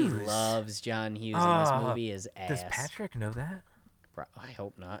Hughes. She loves John Hughes, and this Ah, movie is ass. Does Patrick know that? I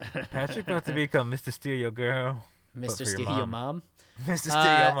hope not. Patrick about to become Mr. Steal Your Girl. Mr. for your Steal Your Mom. Mr.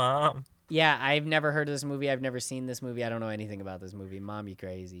 Steal Your Mom. Yeah, I've never heard of this movie. I've never seen this movie. I don't know anything about this movie. Mom, you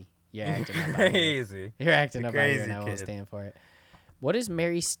crazy. You're acting up out here. Crazy. You're acting You're up out here, crazy, and I won't kid. stand for it. What is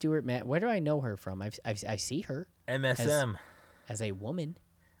Mary Stuart Matt? Where do I know her from? I see her MSM. as a woman.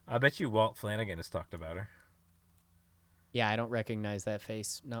 I bet you Walt Flanagan has talked about her. Yeah, I don't recognize that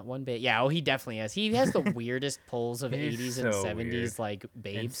face, not one bit. Yeah, oh, he definitely has. He has the weirdest pulls of He's 80s and so 70s weird. like In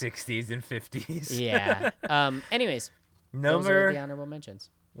babes. 60s and 50s. Yeah. Anyways, those are Number the honorable mentions.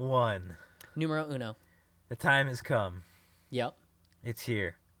 1. Numero uno. The time has come. Yep. It's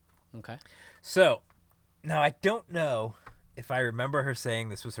here. Okay. So, now I don't know if I remember her saying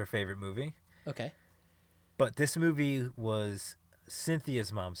this was her favorite movie, Okay. but this movie was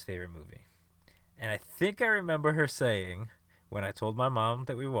Cynthia's mom's favorite movie. And I think I remember her saying, when I told my mom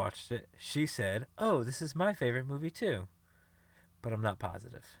that we watched it, she said, "Oh, this is my favorite movie too." But I'm not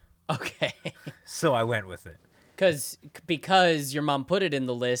positive. Okay. So I went with it. Because your mom put it in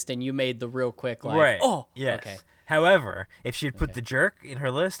the list and you made the real quick like, Right. oh, Yes. okay. However, if she had put Okay. The Jerk in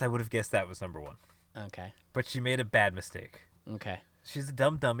her list, I would have guessed that was number 1. Okay. But she made a bad mistake. Okay. She's a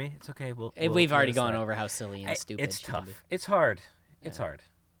dumb dummy. It's okay. We've already gone over. over how silly and stupid It's she can tough. be. It's hard. It's hard.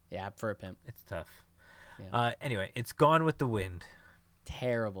 Yeah, for a pimp. It's tough. Yeah. Anyway, it's Gone with the Wind.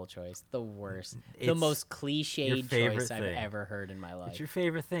 Terrible choice. The worst. The It's most cliched favorite choice I've thing. ever heard in my life. It's your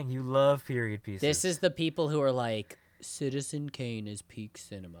favorite thing. You love period pieces. This is the people who are like, Citizen Kane is peak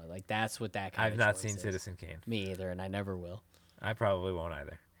cinema. Like, that's what that kind I've of not choice seen is. Citizen Kane. Me either, and I never will. I probably won't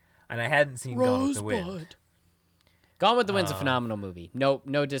either. And I hadn't seen Gone with the Wind. Rosebud. Gone with the Wind's a phenomenal movie. No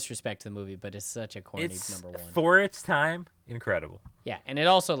disrespect to the movie, but it's such a corny It's number one. for its time, incredible. Yeah, and it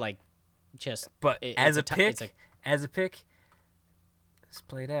also like just But it- as it's a ti- pick, it's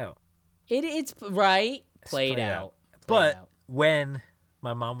played out. it's right It's played out. Played But out. when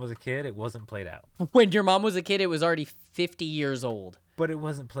my mom was a kid, it wasn't played out. When your mom was a kid, it was already 50 years old. But it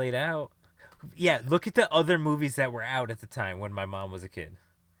wasn't played out. Yeah, look at the other movies that were out at the time when my mom was a kid,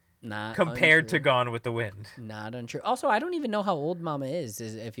 Not compared to untrue. Gone with the Wind. Not untrue. Also, I don't even know how old Mama is.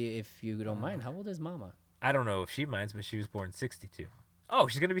 If you don't mind, how old is Mama? I don't know if she minds, but she was born 62. Oh,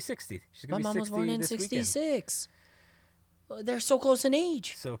 she's gonna be 60. She's My gonna be mom 60 was born in this weekend. 66. They're so close in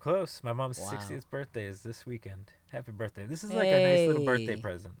age. So close. My mom's Wow. 60th birthday is this weekend. Happy birthday! This is like a nice little birthday Hey.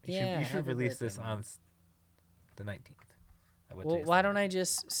 present. You Yeah, should happy release birthday, this Mom. on the 19th. Well, why don't I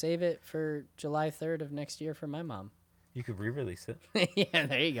just save it for July 3rd of next year for my mom? You could re-release it Yeah,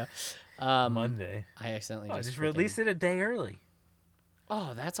 there you go. Monday. I accidentally Oh, just just release it a day early.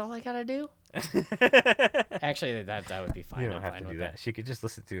 Oh, that's all I gotta do? Actually, that would be fine. You don't I'm have fine to with do that. She could just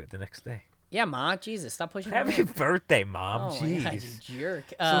listen to it the next day. Yeah, Ma, Jesus, stop pushing me Happy around. birthday, Mom. Oh my God, Jeez. you jerk.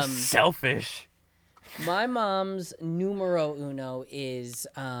 So selfish. My mom's numero uno is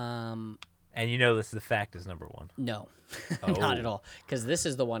And you know this, the fact is number one. no, not at Oh. all. Because this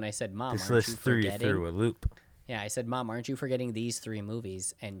is the one I said, Mom, This aren't you list threw you forgetting? through a loop. Yeah, I said, Mom, aren't you forgetting these 3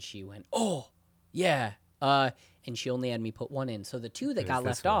 movies? And she went, oh, yeah. And she only had me put one in. So the 2 that It got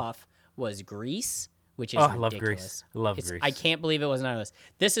was this left one. off was Grease, which is Oh, I love Grease. ridiculous. Love It's- Grease. I can't believe it wasn't on the list.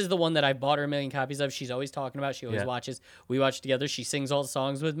 This is the one that I bought her a million copies of. She's always talking about. She always Yeah. watches. We watch together. She sings all the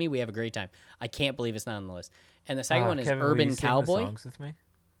songs with me. We have a great time. I can't believe it's not on the list. And the second one is Kevin, will you Urban sing the Cowboy. songs with me?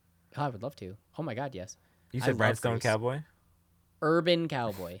 Oh, I would love to. Oh my God, yes. You I said love Rhinestone Grease. Cowboy? Urban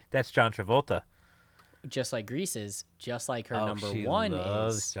Cowboy. That's John Travolta. Just like Grease is, just like her number she one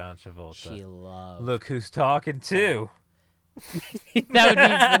loves is. John Travolta. She loves. Look who's talking too. That would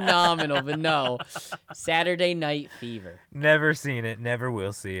be phenomenal, but no. Saturday Night Fever. Never seen it. Never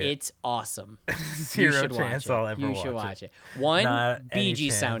will see it. It's awesome. Zero You should chance watch it. I'll ever You watch should watch it. One Not Bee any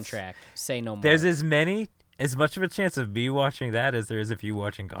Gees chance. soundtrack. Say no more. There's as much of a chance of me watching that as there is of you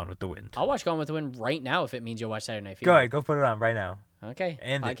watching Gone with the Wind. I'll watch Gone with the Wind right now if it means you'll watch Saturday Night Fever. Go ahead, go put it on right now. Okay.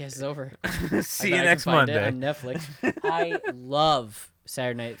 End it. Podcast is over. See I you bet I next can find Monday. it on Netflix. I love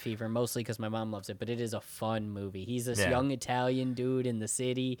Saturday Night Fever mostly because my mom loves it, but it is a fun movie. He's this Yeah. young Italian dude in the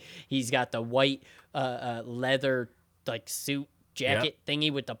city. He's got the white leather like suit jacket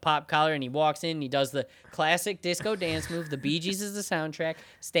thingy with the pop collar, and he walks in and he does the classic disco dance move. The Bee Gees is the soundtrack.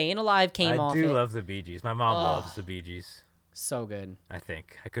 Staying Alive came I off do it. love the Bee Gees. My mom loves the Bee Gees. So good. I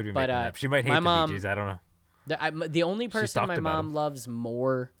think I could be But, making that up. She might hate my the mom- Bee Gees. I don't know. The only person talked my about mom him. loves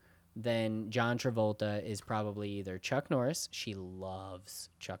more than John Travolta is probably either Chuck Norris. She loves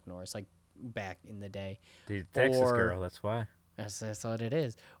Chuck Norris, like back in the day. The Texas Or- girl. That's why. That's what it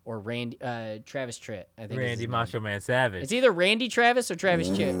is. Or Travis Tritt, I think. is his Randy name. Macho Man Savage. It's either Randy Travis or Travis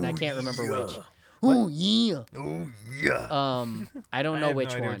Tritt, and I can't remember which. Oh yeah. Oh yeah. I don't know have no which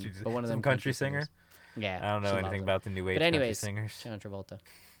idea what one, you just- but one of some them country singer. singers. Yeah. I don't know she loves anything him. about the new age But anyways, country singers. John Travolta.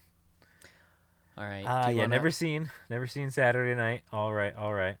 All right. Yeah, wanna- never seen Saturday Night. All right. Do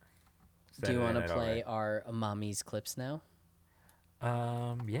you Saturday want to Night, all play our mommy's clips now?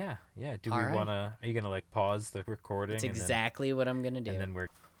 Yeah. Do All we right. wanna? Are you gonna like pause the recording? That's and then- exactly what I'm gonna do. And then we're.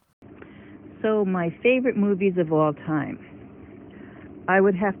 So my favorite movies of all time, I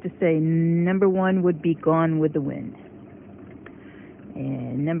would have to say number 1 would be Gone with the Wind,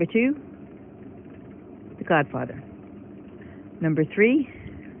 and number 2, The Godfather, number 3,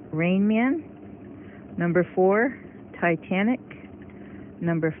 Rain Man, number 4, Titanic,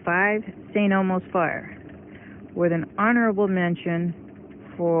 number 5, St. Elmo's Fire, with an honorable mention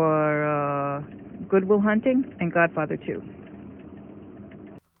for Good Will Hunting and Godfather 2.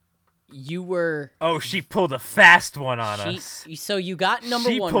 You were. Oh, she pulled a fast one on us. So you got number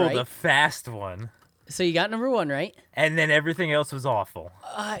She one pulled right. a fast one, So you got number 1 right. and then everything else was awful.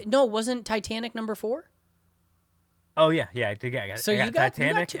 No, wasn't Titanic number 4? Oh yeah. I think I got. So I you got got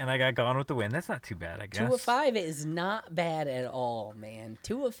Titanic, two- and I got Gone with the Wind. That's not too bad, I guess. 2 of 5 is not bad at all, man.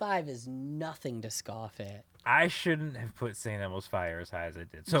 2 of 5 is nothing to scoff at. I shouldn't have put St. Elmo's Fire as high as I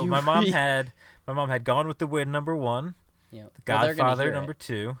did. So You my mom really- had Gone with the Wind number 1, Yeah. Godfather number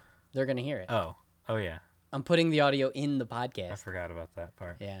 2. They're gonna hear it. Oh yeah. I'm putting the audio in the I podcast. forgot about that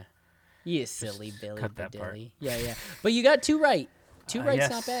part. Yeah. You silly Billy cut that part. Badilly. Yeah. But you got 2 right. 2 right's yes.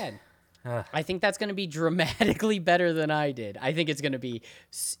 not bad. Ugh. I think that's going to be dramatically better than I did. I think it's going to be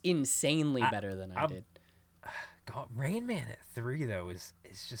insanely better than I did. Rain Man at 3 though is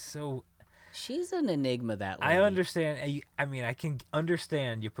just so. She's an enigma, that lady. I understand. I mean, I can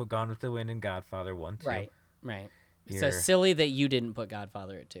understand you put Gone with the Wind and Godfather 1, 2. Right. It's You're- silly that you didn't put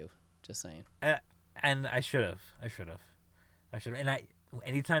Godfather at 2. Just saying. And I should have. And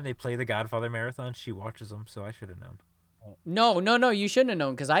anytime they play the Godfather marathon, she watches them, so I should have known. No, you shouldn't have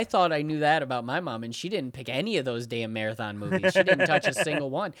known because I thought I knew that about my mom, and she didn't pick any of those damn marathon movies. She didn't touch a single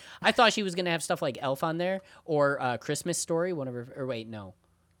one. I thought she was going to have stuff like Elf on there or Christmas Story, one of her, or wait, no.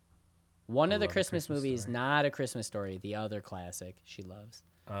 One of the love A Christmas Christmas movies, Story. not A Christmas Story, the other classic she loves.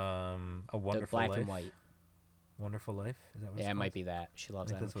 A The Wonderful black Life. and white. Wonderful Life. Is that what Yeah, it's it might called? be that. She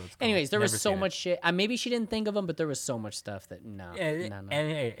loves I think that. that's what it's called. Anyways, there was Never so seen it. much shit. Maybe she didn't think of them, but there was so much stuff that no. Yeah, no.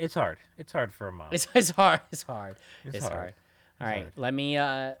 and hey, it's hard. It's hard for a mom. It's hard. It's hard. It's It's hard. hard. All right, hard. let me Oh,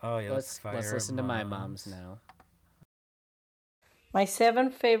 yeah, let's let's fire up listen to my moms. mom's now. My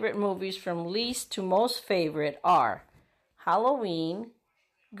 7 favorite movies from least to most favorite are Halloween,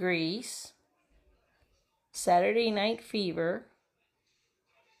 Grease, Saturday Night Fever,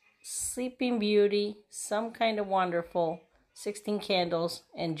 Sleeping Beauty, Some Kind of Wonderful, 16 Candles,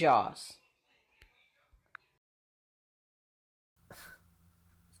 and Jaws.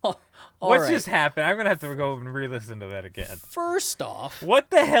 All What right. just happened? I'm gonna have to go and re-listen to that again. First off, What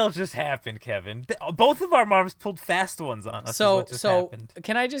the hell just happened, Kevin? Both of our moms pulled fast ones on us. is so what just happened.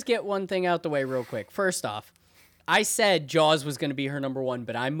 can I just get one thing out the way real quick? First off, I said Jaws was going to be her number 1,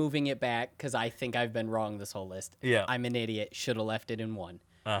 but I'm moving it back because I think I've been wrong this whole list. Yeah. I'm an idiot. Should have left it in 1.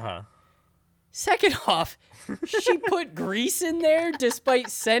 Uh-huh. Second off, she put Grease in there despite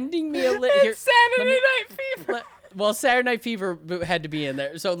sending me a list. Saturday Night Fever. Well, Saturday Night Fever had to be in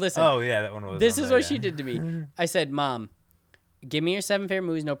there. So listen. Oh yeah, that one was. This on is there, what yeah. she did to me. I said, Mom, give me your 7 favorite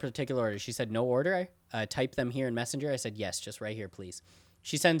movies, no particular order. She said, no order. Type them here in Messenger. I said, yes, just right here, please.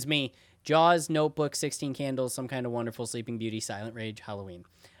 She sends me Jaws, Notebook, 16 Candles, Some Kind of Wonderful, Sleeping Beauty, Silent Rage, Halloween.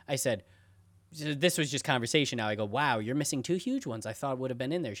 I said, this was just conversation now. I go, wow, you're missing 2 huge ones I thought would have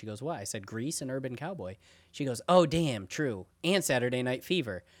been in there. She goes, what? I said, Grease and Urban Cowboy. She goes, oh, damn, true. And Saturday Night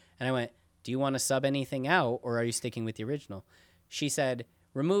Fever. And I went, do you want to sub anything out, or are you sticking with the original? She said,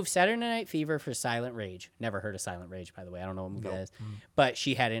 remove Saturday Night Fever for Silent Rage. Never heard of Silent Rage, by the way. I don't know what movie that is. But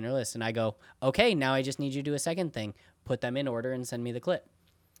she had it in her list. And I go, okay, now I just need you to do a second thing. Put them in order and send me the clip.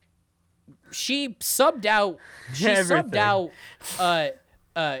 She subbed out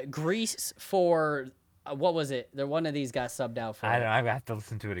Grease for, what was it? One of these got subbed out for I don't know. I have to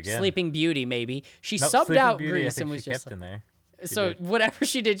listen to it again. Sleeping Beauty, maybe. She Nope, subbed Sleeping out Beauty, Grease I think and was she just kept in there. She so did. whatever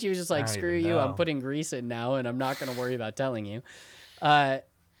she did, she was just like, I don't screw even you, I'm know. putting Grease in now, and I'm not going to worry about telling you.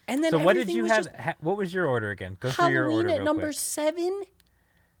 And then So what did everything you was have? just What was your order again? Go through your Halloween order at real number quick. 7?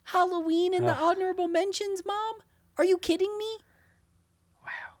 Halloween in the honorable mentions, Mom? Are you kidding me? Wow.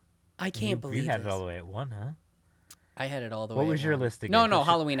 I can't believe You had it this. all the way at 1, huh? I had it all the way. What was at your 1. list again? No,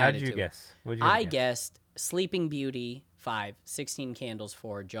 Halloween I How did did you too. guess? What did you I guess? guessed Sleeping Beauty 5, 16 Candles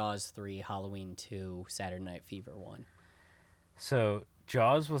 4, Jaws 3, Halloween 2, Saturday Night Fever 1. So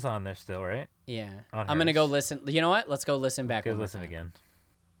Jaws was on there still, right? Yeah. On I'm going to go hers. listen. You know what? Let's go listen back. Go one more listen time. again.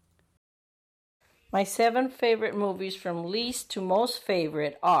 My 7 favorite movies from least to most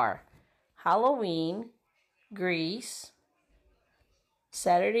favorite are Halloween, Grease,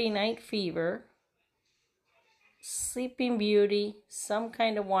 Saturday Night Fever, Sleeping Beauty, Some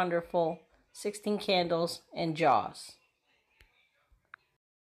Kind of Wonderful, 16 Candles, and Jaws.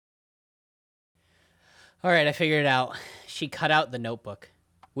 All right, I figured it out. She cut out The Notebook,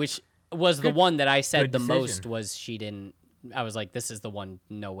 which was the Good- one that I said good the most decision. was she didn't. I was like, this is the one.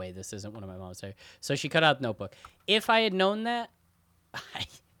 No way, this isn't one of my mom's favorite. So she cut out Notebook. If I had known that, I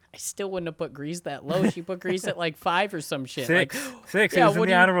still wouldn't have put Grease that low. She put Grease at like 5 or some shit. Six. Like, Six. yeah, It was in what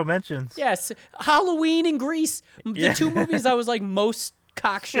the do you- honorable mentions. yes, Halloween and Grease, the Yeah. 2 movies I was like most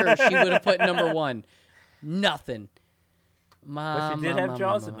cocksure she would have put number 1. Nothing. But she did have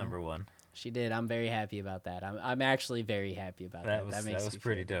Jaws at number 1. She did. I'm very happy about that. I'm actually very happy about that. That makes was me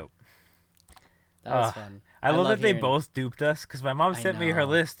pretty feel good. dope. That was Ah, fun. I love that they hearing- both duped us because my mom I sent me her know.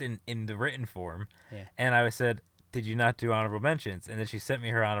 list in the written form, Yeah. and I said, "Did you not do honorable mentions?" And then she sent me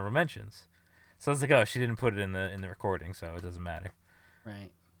her honorable mentions. So I was like, "Oh, she didn't put it in the recording, so it doesn't matter." Right.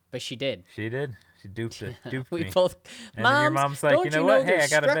 But she did. She did. She duped it. Duped We me. both. And then your Moms, mom's like, don't "You know know what? Hey, I there's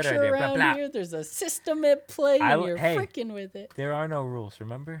got a better structure idea." Blah, around blah. here. There's a system at play, and you're hey. freaking with it. There are no rules.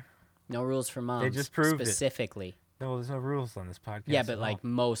 Remember? No rules for moms. just proved it. specifically. No, there's no rules on this podcast. Yeah, at but all. like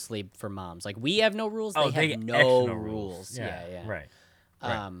mostly for moms. Like we have no rules. oh, they they have get no extra rules. Yeah, yeah. Right.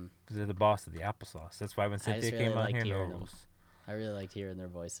 Um, Because they're the boss of the applesauce. That's why when Cynthia really came on liked here, no hearing them. rules. I really liked hearing their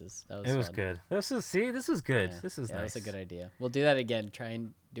voices. That was It was fun. good. This was good. Yeah. This is yeah, nice. That's a good idea. We'll do that again. Try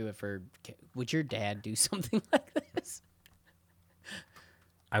and do it for. Would your dad do something like this?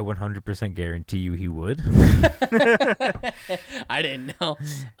 I 100% guarantee you he would. I didn't know.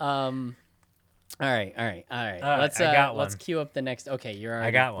 All right. Let's I got let's one. cue up the next. Okay, you're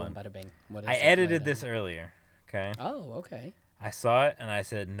already. got boom, one. Bada bing. What is I it? Lay edited it this on. earlier. Okay. Oh, okay. I saw it and I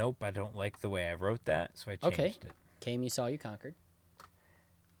said, nope, I don't like the way I wrote that, so I changed Okay. it. Came, you saw, you conquered.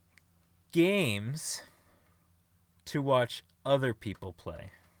 Games to watch other people play.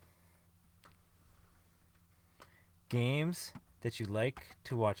 Games that you like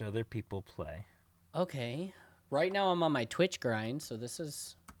to watch other people play. Okay. Right now I'm on my Twitch grind, so this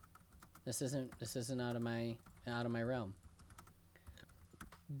isn't out of my out of my realm.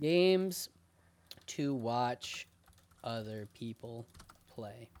 Games to watch other people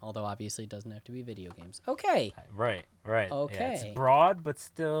play. Although obviously it doesn't have to be video games. Okay. Right. Yeah, Okay. it's broad, but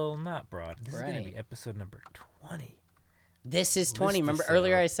still not broad. This is gonna Right. be episode number 20. This is 20. List Remember is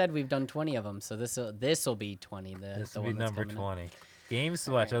earlier so- I said we've done 20 of them, so this will be 20. This The will be one that's number coming up. 20. Games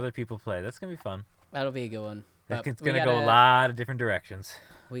to watch other people play. That's gonna be fun. That'll be a good one. But It's we gonna go a gotta- lot of different directions.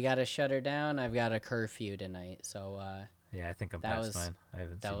 We gotta shut her down. I've got a curfew tonight, so Yeah, I think I'm That past was- mine. I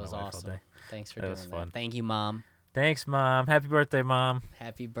haven't that seen was my wife all awesome. day. Thanks for That doing was that. fun. Thank you, Mom. Thanks, Mom. Happy birthday, Mom.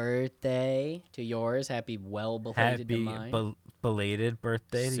 Happy birthday to yours. Happy belated to Happy mine. belated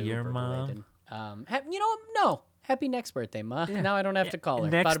birthday to your Super mom. belated. You know what? No. Happy next birthday, Ma. Yeah. Now I don't have to call her.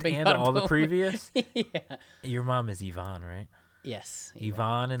 Next Bada bing, and bada all the boom. previous. Yeah. Your mom is Yvonne, right? Yes.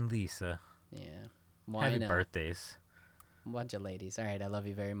 Yvonne and Lisa. Yeah. Why Happy not? birthdays. Bunch of ladies. All right. I love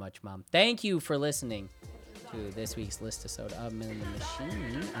you very much, Mom. Thank you for listening to this week's list episode of Men in the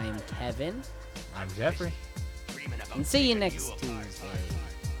Machine. I am Kevin. I'm Jeffrey. And see you next Tuesday.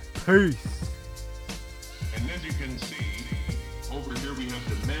 Peace. And as you can see, over here we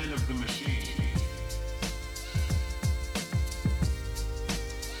have the man of the machine.